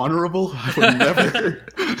am honorable. I would never.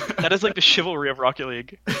 That is like the chivalry of Rocket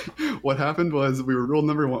League. What happened was we were rule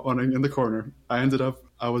number one in the corner.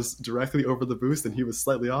 I was directly over the boost and he was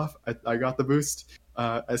slightly off. I got the boost.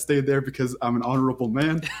 I stayed there because I'm an honorable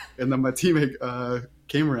man. And then my teammate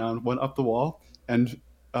came around, went up the wall, and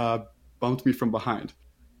bumped me from behind,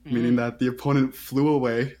 meaning that the opponent flew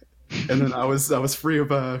away. And then I was free of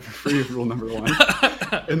rule number one.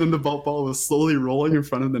 And then the ball was slowly rolling in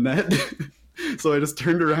front of the net. So I just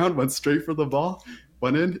turned around, went straight for the ball,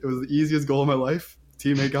 went in. It was the easiest goal of my life.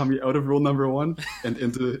 Teammate got me out of rule number one and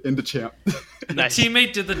into champ. Nice.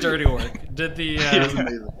 Teammate did the dirty work. Did the It was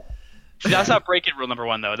amazing. That's not breaking rule number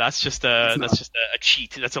one though. That's just a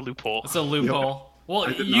cheat. That's a loophole. it's a loophole. Well,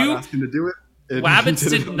 I did not ask him to do it. Wabbits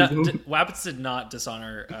He did it not. on his own. Wabbits did not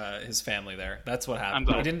dishonor his family there. That's what I'm happened.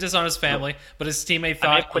 glad. He didn't dishonor his family, but his teammate I may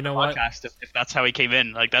thought, quit you know the what? podcast if that's how he came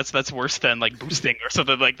in. Like that's worse than like boosting or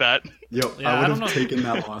something like that. Yo, Yeah, I I would don't know. have taken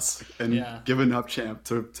that loss and Yeah. given up champ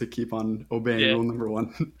to keep on obeying Yeah. rule number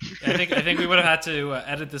one. I think we would have had to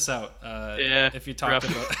edit this out. If you talked rough.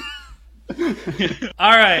 about.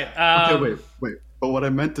 All right. Okay, wait. But what I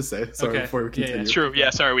meant to say, sorry, Okay. before we Yeah, yeah. continue, True.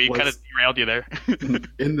 Yeah. Sorry, we Was- kind of derailed you there.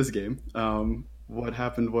 in this game, what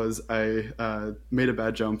happened was I made a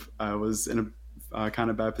bad jump. I was in a kind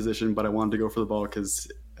of bad position, but I wanted to go for the ball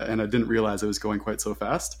and I didn't realize it was going quite so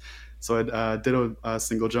fast. So I did a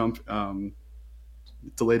single jump,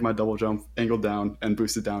 delayed my double jump, angled down, and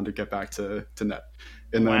boosted down to get back to net.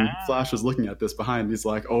 And then Wow. Flash was looking at this behind. He's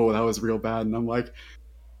like, "Oh, that was real bad," and I'm like,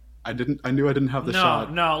 I knew I didn't have the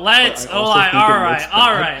shot. No, let's. but I also think it looks All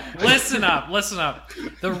bad. right. Listen up.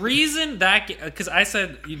 The reason that because I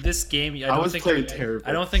said this game, I was don't playing think terrible.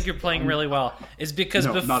 I don't think you're playing really well. Is because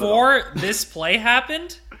No, not at before this play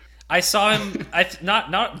happened, I saw him.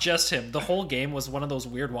 Not just him. The whole game was one of those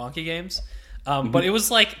weird wonky games. But it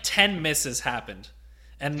was like 10 misses happened,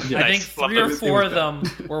 and I Nice. think Love 3 or that. 4 of them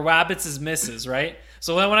were Wabbits' misses. Right.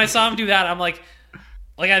 So then when I saw him do that, I'm like.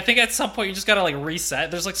 Like, I think at some point you just gotta, like,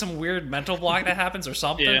 reset. There's, like, some weird mental block that happens or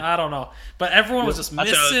something. Yeah. I don't know. But everyone was just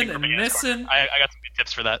That's what I was missing thinking and coming in this missing. corner. I got some good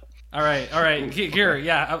tips for that. All right. Here,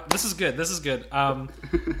 yeah, this is good.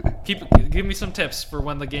 Give me some tips for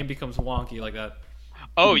when the game becomes wonky like that.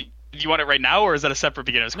 Oh, you want it right now, or is that a separate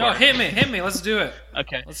beginner's No, corner? hit me. Let's do it.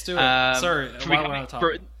 Okay. Let's do it. Sorry, for while we're becoming- on the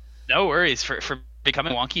topic. no worries. For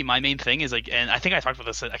becoming wonky, my main thing is like, and I think I talked about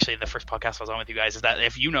this actually in the first podcast I was on with you guys, is that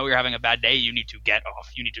if you know you're having a bad day, you need to get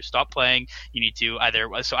off. You need to stop playing. You need to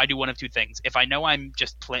so I do one of two things. If I know I'm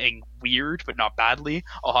just playing weird but not badly,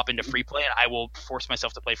 I'll hop into free play and I will force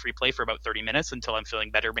myself to play free play for about 30 minutes until I'm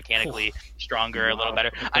feeling better mechanically, stronger, a little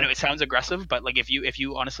better. I know it sounds aggressive, but like if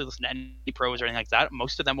you honestly listen to any pros or anything like that,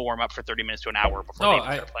 most of them will warm up for 30 minutes to an hour before they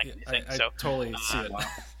even start playing anything. I So totally see it.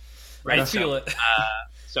 right, I feel it.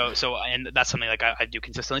 So and that's something like I do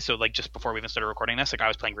consistently. So like just before we even started recording this, like I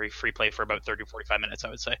was playing free play for about 30 45 minutes, I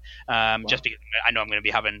would say. Just because I know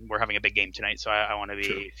we're having a big game tonight, so I want to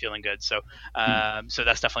be feeling good. So so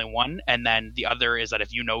that's definitely one. And then the other is that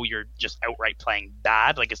if you know you're just outright playing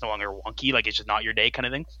bad, like it's no longer wonky, like it's just not your day kind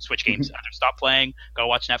of thing, switch games. Either stop playing, go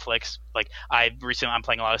watch Netflix. Like I'm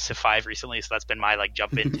playing a lot of Civ 5 recently, so that's been my like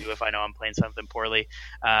jump into if I know I'm playing something poorly.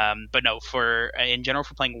 But no, in general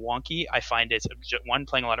for playing wonky, I find it's one,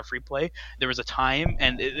 playing a lot of free play. There was a time,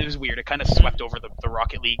 and it was weird, it kind of swept over the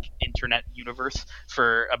Rocket League internet universe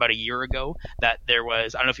for about a year ago, that there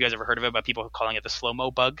was, I don't know if you guys ever heard of it, but people calling it the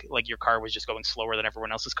slow-mo bug. Like your car was just going slower than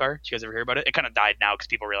everyone else's car. Did you guys ever hear about it? It kind of died now because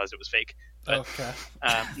people realized it was fake. But, Okay.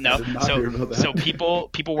 no, did not hear about that. so people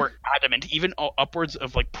were adamant, even upwards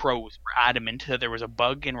of like pros were adamant that there was a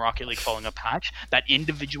bug in Rocket League following a patch that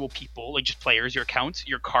individual people, like just players, your accounts,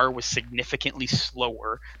 your car was significantly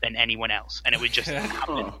slower than anyone else, and it would just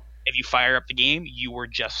happen. Oh. If you fire up the game, you were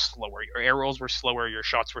just slower. Your air rolls were slower. Your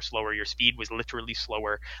shots were slower. Your speed was literally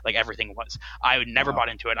slower. Like everything was. I would never bought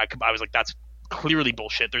into it. I was like, that's clearly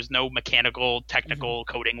bullshit. There's no mechanical, technical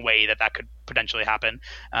coding way that could potentially happen.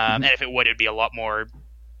 And if it would, it'd be a lot more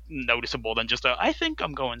noticeable than just I think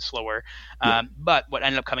I'm going slower. But what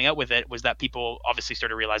ended up coming out with it was that people obviously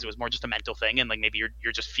started to realize it was more just a mental thing, and like maybe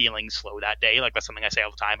you're just feeling slow that day. Like that's something I say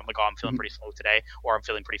all the time. I'm like, oh, I'm feeling pretty slow today, or I'm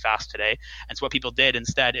feeling pretty fast today. And so what people did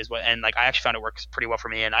instead is and like I actually found it works pretty well for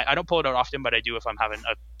me, and I don't pull it out often, but I do if I'm having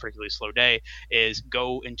a particularly slow day, is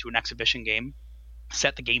go into an exhibition game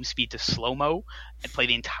set the game speed to slow-mo and play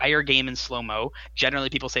the entire game in slow-mo. Generally,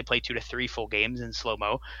 people say play 2 to 3 full games in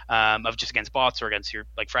slow-mo, of just against bots or against your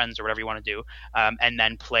like friends or whatever you want to do, and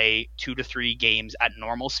then play 2 to 3 games at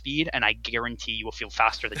normal speed, and I guarantee you will feel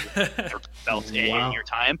faster than you've ever felt in your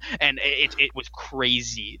time. And it was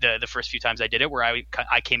crazy the first few times I did it, where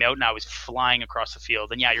I came out and I was flying across the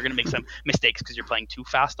field. And yeah, you're going to make some mistakes because you're playing too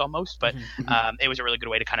fast almost, but it was a really good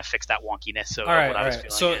way to kind of fix that wonkiness of what I was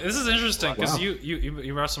feeling. So this is interesting because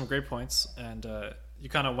you brought some great points, and you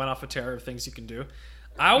kind of went off a tear of things you can do.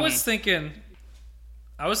 I was thinking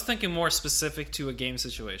more specific to a game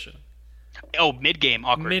situation. Oh, mid-game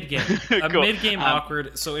awkward. Mid-game. Cool. Mid-game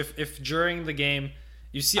awkward. So if during the game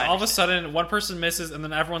you see all of a sudden one person misses and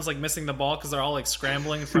then everyone's like missing the ball because they're all like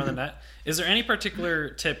scrambling in front of the net. Is there any particular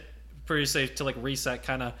tip for you say to like reset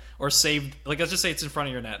kind of or save? Like let's just say it's in front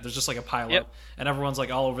of your net. There's just like a pile up and everyone's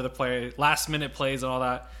like all over the play, last minute plays and all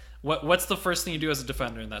that. What's the first thing you do as a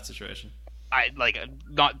defender in that situation? I like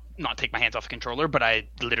not take my hands off the controller, but I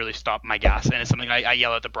literally stop my gas, and it's something I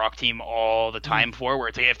yell at the Brock team all the time for. Where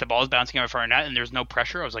it's like, if the ball is bouncing out of our net and there's no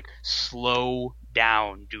pressure, I was like, slow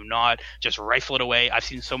down, do not just rifle it away. I've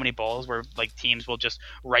seen so many balls where like teams will just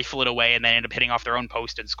rifle it away and then end up hitting off their own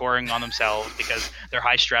post and scoring on themselves because they're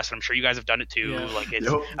high stress. And I'm sure you guys have done it too. Yeah. Like it's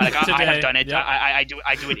like I have done it. Yep. I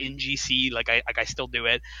do it in GC. Like I still do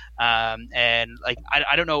it. And like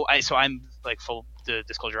I don't know. So I'm like full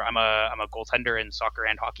disclosure, I'm a goaltender in soccer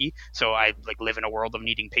and hockey, so I like live in a world of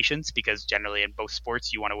needing patience because generally in both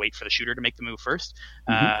sports you want to wait for the shooter to make the move first.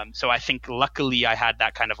 So I think luckily I had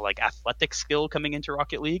that kind of like athletic skill coming into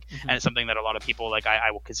Rocket League, and it's something that a lot of people like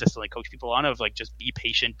I will consistently coach people on, of like just be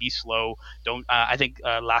patient, be slow. Don't I think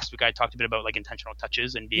last week I talked a bit about like intentional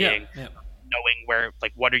touches and being knowing where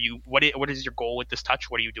like what is your goal with this touch,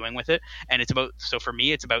 what are you doing with it, and it's about, so for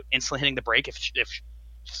me it's about instantly hitting the brake if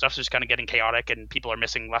stuff's just kind of getting chaotic and people are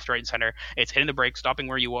missing left, right, and center. It's hitting the brake, stopping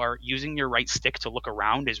where you are, using your right stick to look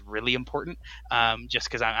around is really important. Just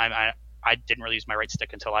because I didn't really use my right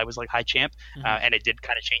stick until I was like high champ, and it did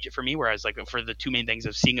kind of change it for me. Whereas like for the two main things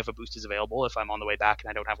of seeing if a boost is available, if I'm on the way back and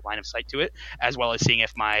I don't have a line of sight to it, as well as seeing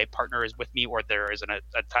if my partner is with me or there is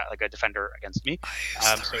a defender against me.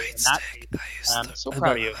 So in that case, I'm so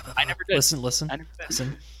proud of you. I never did. Listen.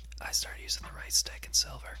 I started using the right stick in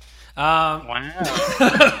silver. Wow.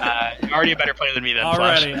 You're already a better player than me then.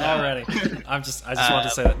 Already. I just wanted to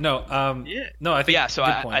say that. No. I think. So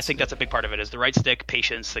I think that's a big part of it is the right stick,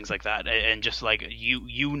 patience, things like that, and just like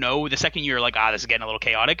you know, the second you're like, this is getting a little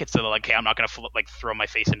chaotic, it's like, hey, I'm not gonna throw my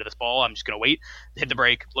face into this ball. I'm just gonna wait, hit the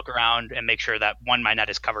brake, look around, and make sure that my net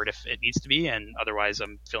is covered if it needs to be, and otherwise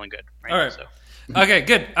I'm feeling good. Right. All right. So. Okay.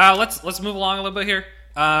 Good. Let's move along a little bit here.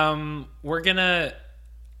 We're gonna.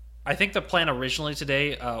 I think the plan originally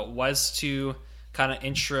today was to kind of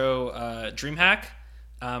intro DreamHack,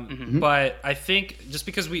 but I think just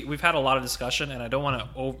because we've had a lot of discussion and I don't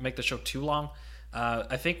want to make the show too long,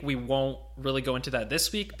 I think we won't really go into that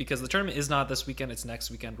this week because the tournament is not this weekend, it's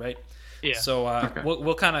next weekend, right? Yeah. So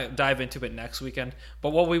we'll kind of dive into it next weekend.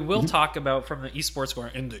 But what we will talk about from the esports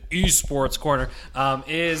corner,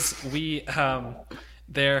 is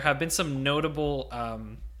there have been some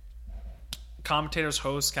notable commentators,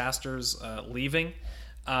 hosts, casters leaving.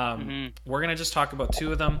 We're gonna just talk about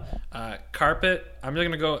two of them. Carpet. I'm just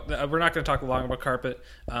gonna go. We're not gonna talk long about Carpet,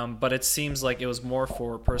 but it seems like it was more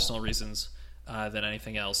for personal reasons than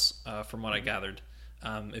anything else, from what I gathered.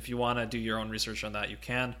 If you want to do your own research on that, you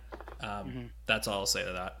can. That's all I'll say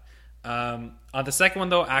to that. On the second one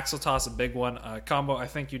though, Axel Toss, a big one. Combo, I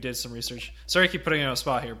think you did some research. Sorry to keep putting you on a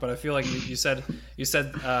spot here, but I feel like you said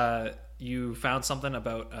you found something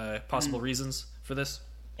about possible reasons for this.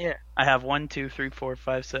 Yeah, I have 1, 2, 3, 4,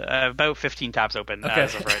 5, 6, about 15 tabs open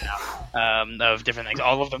as of right now, of different things.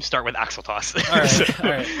 All of them start with Axel Toss. All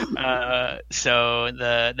right. So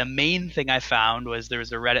the main thing I found was there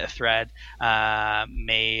was a Reddit thread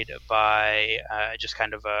made by just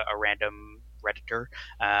kind of a random Redditor,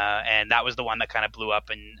 and that was the one that kind of blew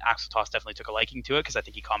up, and Axel Toss definitely took a liking to it because I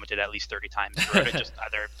think he commented at least 30 times throughout it, just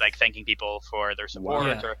either like thanking people for their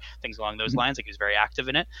support or things along those lines. Like he was very active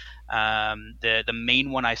in it. The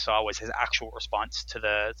main one I saw was his actual response to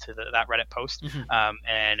that Reddit post,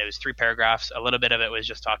 and it was 3 paragraphs. A little bit of it was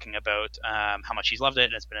just talking about how much he's loved it,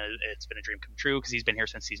 and it's been a dream come true because he's been here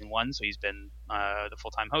since season 1, so he's been the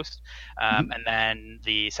full-time host. And then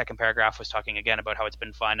the second paragraph was talking again about how it's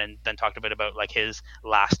been fun, and then talked a bit about about like his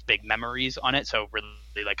last big memories on it. So really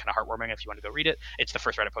like kind of heartwarming if you want to go read it. It's the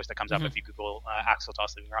first Reddit post that comes up if you Google Axel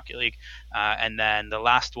Toss leaving Rocket League. And then the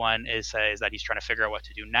last one is that he's trying to figure out what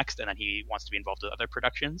to do next, and then he wants to be involved with other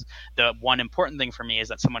productions. The one important thing for me is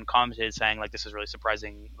that someone commented saying like this is really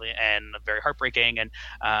surprising and very heartbreaking, and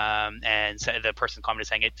the person commented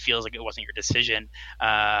saying it feels like it wasn't your decision.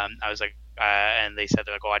 I was like, and they said,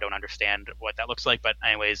 they're like, oh, I don't understand what that looks like, but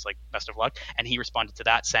anyways, like, best of luck. And he responded to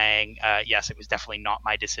that saying, yes, it was definitely not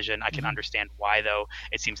my decision. I can understand why, though.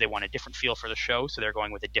 It seems they want a different feel for the show, so they're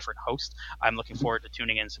going with a different host. I'm looking forward to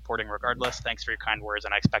tuning in and supporting regardless. Thanks for your kind words,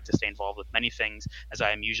 and I expect to stay involved with many things, as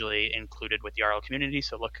I am usually included with the RL community,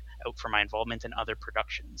 so look out for my involvement in other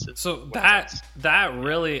productions. So that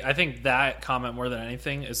really, I think that comment more than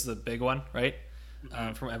anything is the big one, right?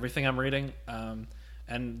 From everything I'm reading.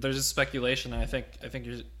 And there's a speculation, and I think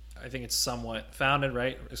it's somewhat founded,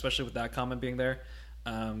 right? Especially with that comment being there,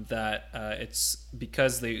 that it's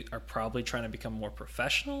because they are probably trying to become more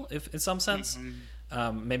professional, if in some sense,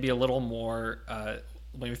 maybe a little more.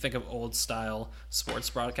 When you think of old style sports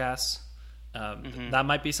broadcasts, that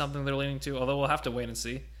might be something they're leaning to. Although we'll have to wait and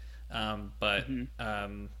see. Yeah,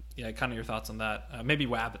 kind of your thoughts on that. Maybe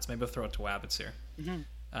Wabbits. Maybe we'll throw it to Wabbits here.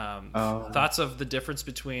 Thoughts of the difference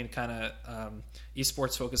between kind of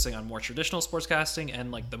esports focusing on more traditional sportscasting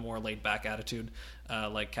and like the more laid back attitude,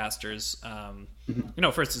 like casters,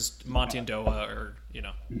 for instance, Monty and Doa, or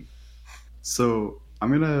So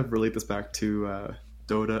I'm gonna relate this back to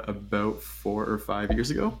Dota about 4 or 5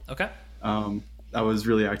 years ago. Okay. I was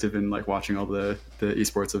really active in like watching all the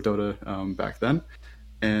esports of Dota back then,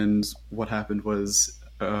 and what happened was.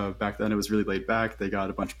 Back then it was really laid back. They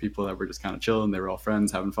got a bunch of people that were just kind of chilling. They were all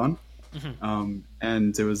friends having fun.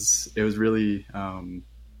 And it was really,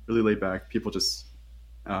 really laid back. People just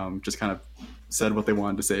kind of said what they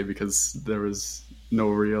wanted to say because there was no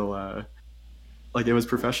real, like it was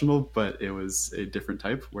professional, but it was a different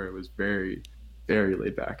type where it was very, very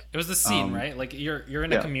laid back. It was the scene, right? Like you're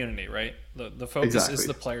in a community, right? The focus is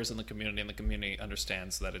the players in the community, and the community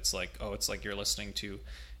understands that it's like, oh, it's like you're listening to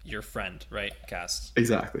your friend, right? Cast.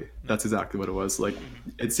 Exactly. That's exactly what it was. Like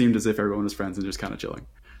it seemed as if everyone was friends and just kind of chilling.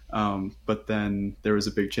 But then there was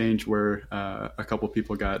a big change where a couple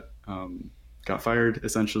people got fired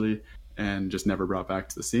essentially and just never brought back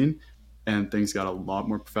to the scene, and things got a lot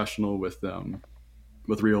more professional with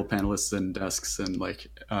real panelists and desks, and like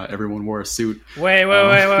everyone wore a suit. Wait,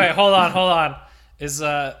 hold on. Is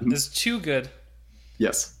Too Good?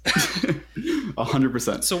 Yes.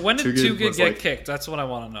 100%. So when did Too Good get kicked? That's what I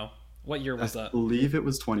want to know. What year was that? I believe it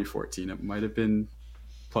was 2014. It might have been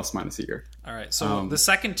plus minus a year. All right. So the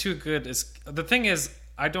second Too Good is the thing is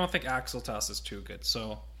I don't think Axel Toss is Too Good.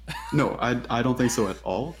 So no, I don't think so at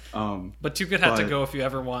all. But Too Good had to go if you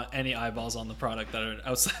ever want any eyeballs on the product that are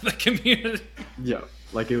outside the community. Yeah,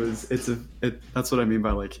 like that's what I mean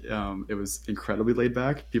by like it was incredibly laid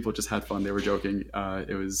back. People just had fun. They were joking.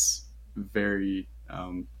 It was very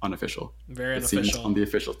unofficial. Very it unofficial. Seemed on the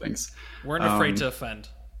official things. Weren't afraid to offend.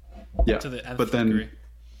 Yeah, to the nth but then degree.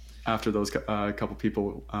 After those couple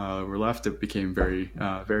people were left, it became very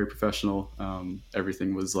very professional.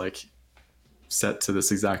 Everything was like set to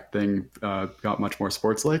this exact thing. Got much more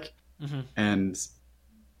sports like, and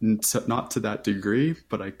not to that degree,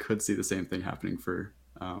 but I could see the same thing happening for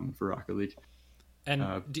Rocket League,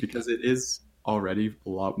 and because it is already a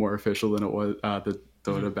lot more official than it was the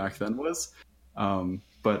Dota back then was.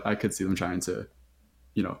 But I could see them trying to,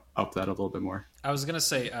 up that a little bit more. I was gonna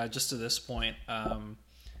say, just to this point,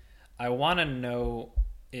 I want to know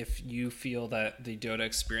if you feel that the Dota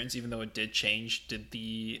experience, even though it did change,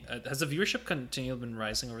 has the viewership continually been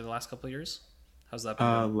rising over the last couple of years? How's that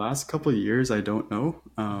been? Last couple of years, I don't know,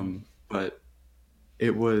 but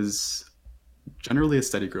it was generally a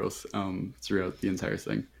steady growth throughout the entire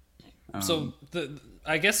thing. So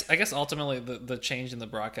I guess ultimately the change in the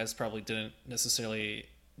broadcast probably didn't necessarily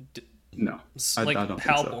I don't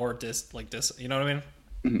help think so. Or dis, you know what I mean?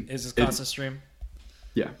 Mm-hmm. Is this constant stream?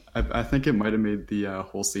 Yeah, I think it might have made the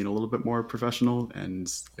whole scene a little bit more professional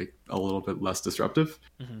and like a little bit less disruptive,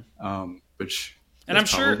 which. And I'm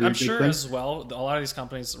sure as well, a lot of these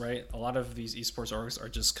companies, right? A lot of these esports orgs are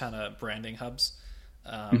just kind of branding hubs.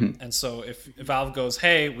 And so if Valve goes,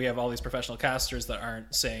 hey, we have all these professional casters that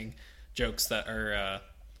aren't saying jokes that are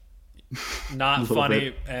not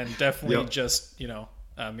funny and definitely just,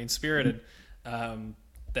 mean-spirited,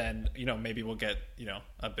 then, maybe we'll get,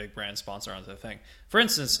 a big brand sponsor onto the thing. For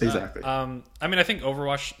instance, exactly. I think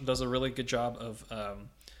Overwatch does a really good job of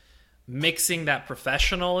mixing that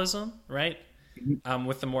professionalism, right?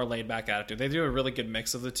 With the more laid-back attitude. They do a really good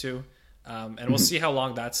mix of the two. And we'll see how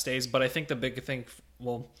long that stays. But I think the big thing,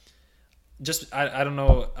 just I don't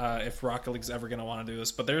know if Rocket League's ever going to want to do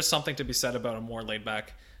this, but there's something to be said about a more laid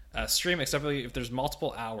back stream, except if there's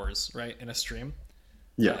multiple hours, right, in a stream.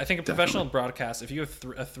 Yeah, I think a professional broadcast, if you have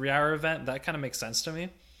a 3-hour event, that kind of makes sense to me.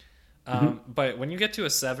 But when you get to a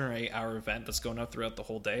 7 or 8 hour event that's going out throughout the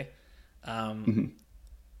whole day, I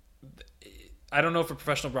don't know if a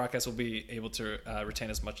professional broadcast will be able to retain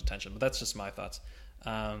as much attention, but that's just my thoughts.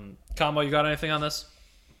 Combo, you got anything on this?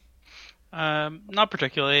 Not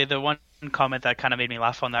particularly. The one comment that kind of made me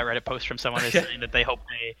laugh on that Reddit post from someone is saying that they hope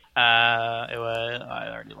they it was I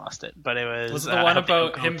already lost it, but it was it the one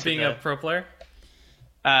about him being a pro player?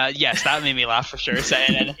 Yes, that made me laugh for sure.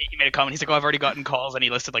 And he made a comment. He's like, "Oh, I've already gotten calls," and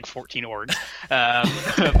he listed like 14 orgs.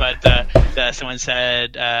 But someone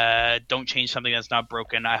said, "Don't change something that's not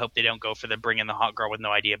broken." I hope they don't go for the bring in the hot girl with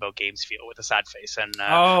no idea about games feel with a sad face. And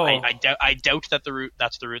I doubt that's the route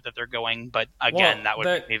that they're going. But again, that would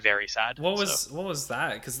make me very sad. What was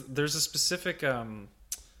that? Because there's a specific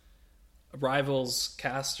Rivals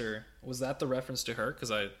caster. Was that the reference to her? Because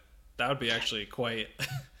that would be actually quite.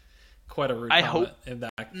 Quite a rude comment. I hope in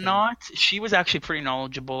that not. She was actually pretty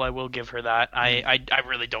knowledgeable. I will give her that. I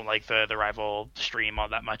really don't like the rival stream all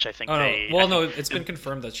that much. I think it's been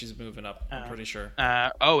confirmed that she's moving up. I'm pretty sure.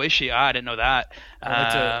 Is she? I didn't know that.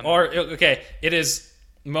 It is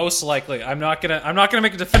most likely. I'm not gonna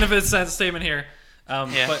make a definitive statement here.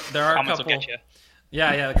 But there are a couple. Will get you.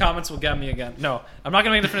 Yeah, the comments will get me again. No, I'm not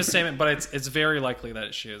gonna make a definitive statement, but it's very likely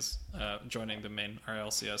that she is joining the main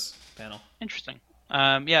RLCS panel. Interesting.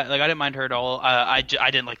 I didn't mind her at all. I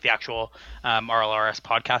didn't like the actual RLRS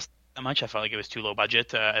podcast that much. I felt like it was too low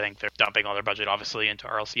budget. I think they're dumping all their budget obviously into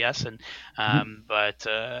RLCS, and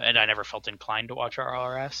and I never felt inclined to watch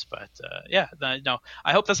RLRS. But no,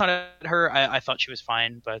 I hope that's not her. I thought she was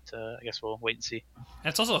fine, but I guess we'll wait and see.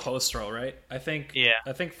 And it's also a host role, right? I think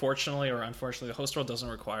fortunately or unfortunately, the host role doesn't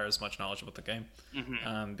require as much knowledge about the game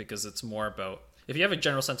because it's more about. If you have a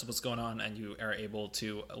general sense of what's going on and you are able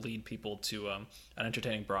to lead people to an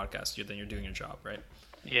entertaining broadcast, then you're doing your job, right?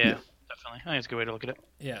 Yeah, definitely. I think it's a good way to look at it.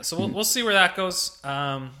 Yeah, so we'll see where that goes.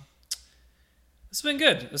 It's been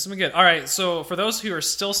good. All right, so for those who are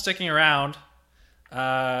still sticking around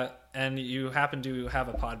and you happen to have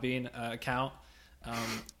a Podbean account,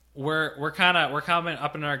 we're kind of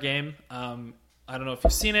up in our game. I don't know if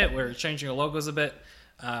you've seen it. We're changing our logos a bit,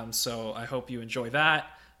 so I hope you enjoy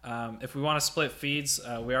that. If we want to split feeds,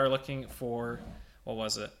 we are looking for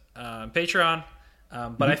Patreon,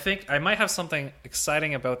 but I think I might have something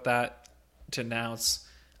exciting about that to announce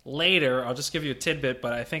later. I'll just give you a tidbit,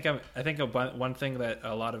 but I think one thing that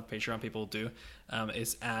a lot of Patreon people do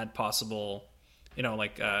is add possible,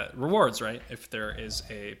 rewards, right? If there is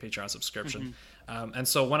a Patreon subscription, and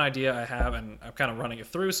so one idea I have, and I'm kind of running it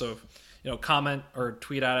through. So, comment or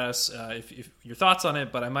tweet at us if your thoughts on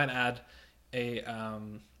it. But I might add a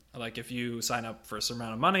if you sign up for a certain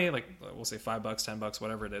amount of money, like we'll say $5, $10,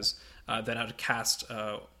 whatever it is, then I'd cast,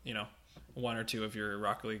 one or two of your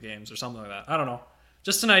Rocket League games or something like that. I don't know.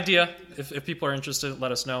 Just an idea. If people are interested,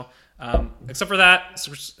 let us know. Except for that,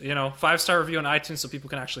 5-star review on iTunes so people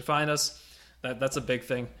can actually find us. That's a big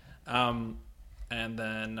thing. And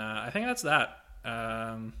then I think that's that.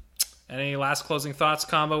 Any last closing thoughts,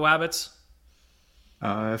 Combo Wabbits?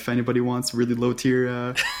 If anybody wants really low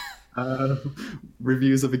tier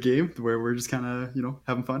reviews of a game where we're just kind of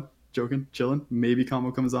having fun, joking, chilling, maybe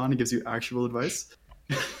Combo comes on and gives you actual advice,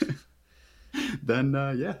 then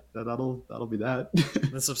that'll be that.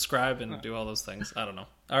 Then subscribe and do all those things. I don't know.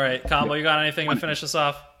 All right, Combo, you got anything to finish us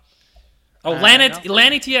off? LAN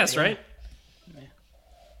ETS, right?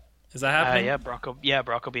 Is that happening?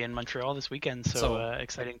 Brock will be in Montreal this weekend, so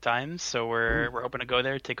exciting times. So we're hoping to go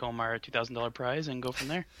there, take home our $2,000 prize, and go from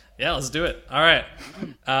there. Yeah, let's do it. All right.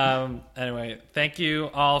 Anyway, thank you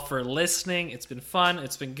all for listening. It's been fun.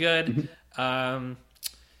 It's been good.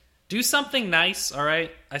 Do something nice, all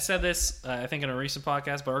right? I said this, I think, in a recent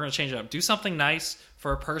podcast, but we're going to change it up. Do something nice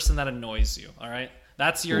for a person that annoys you, all right?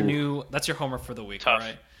 That's your homework for the week, all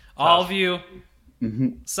right? All of you,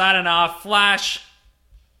 signing off. Flash.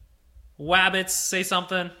 Wabbits, say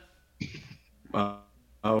something.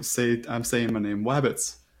 I'm saying my name,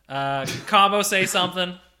 Wabbits. Combo, say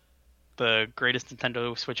something. The greatest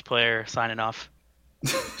Nintendo Switch player signing off.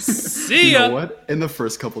 See ya. You know what? In the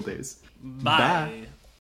first couple days. Bye.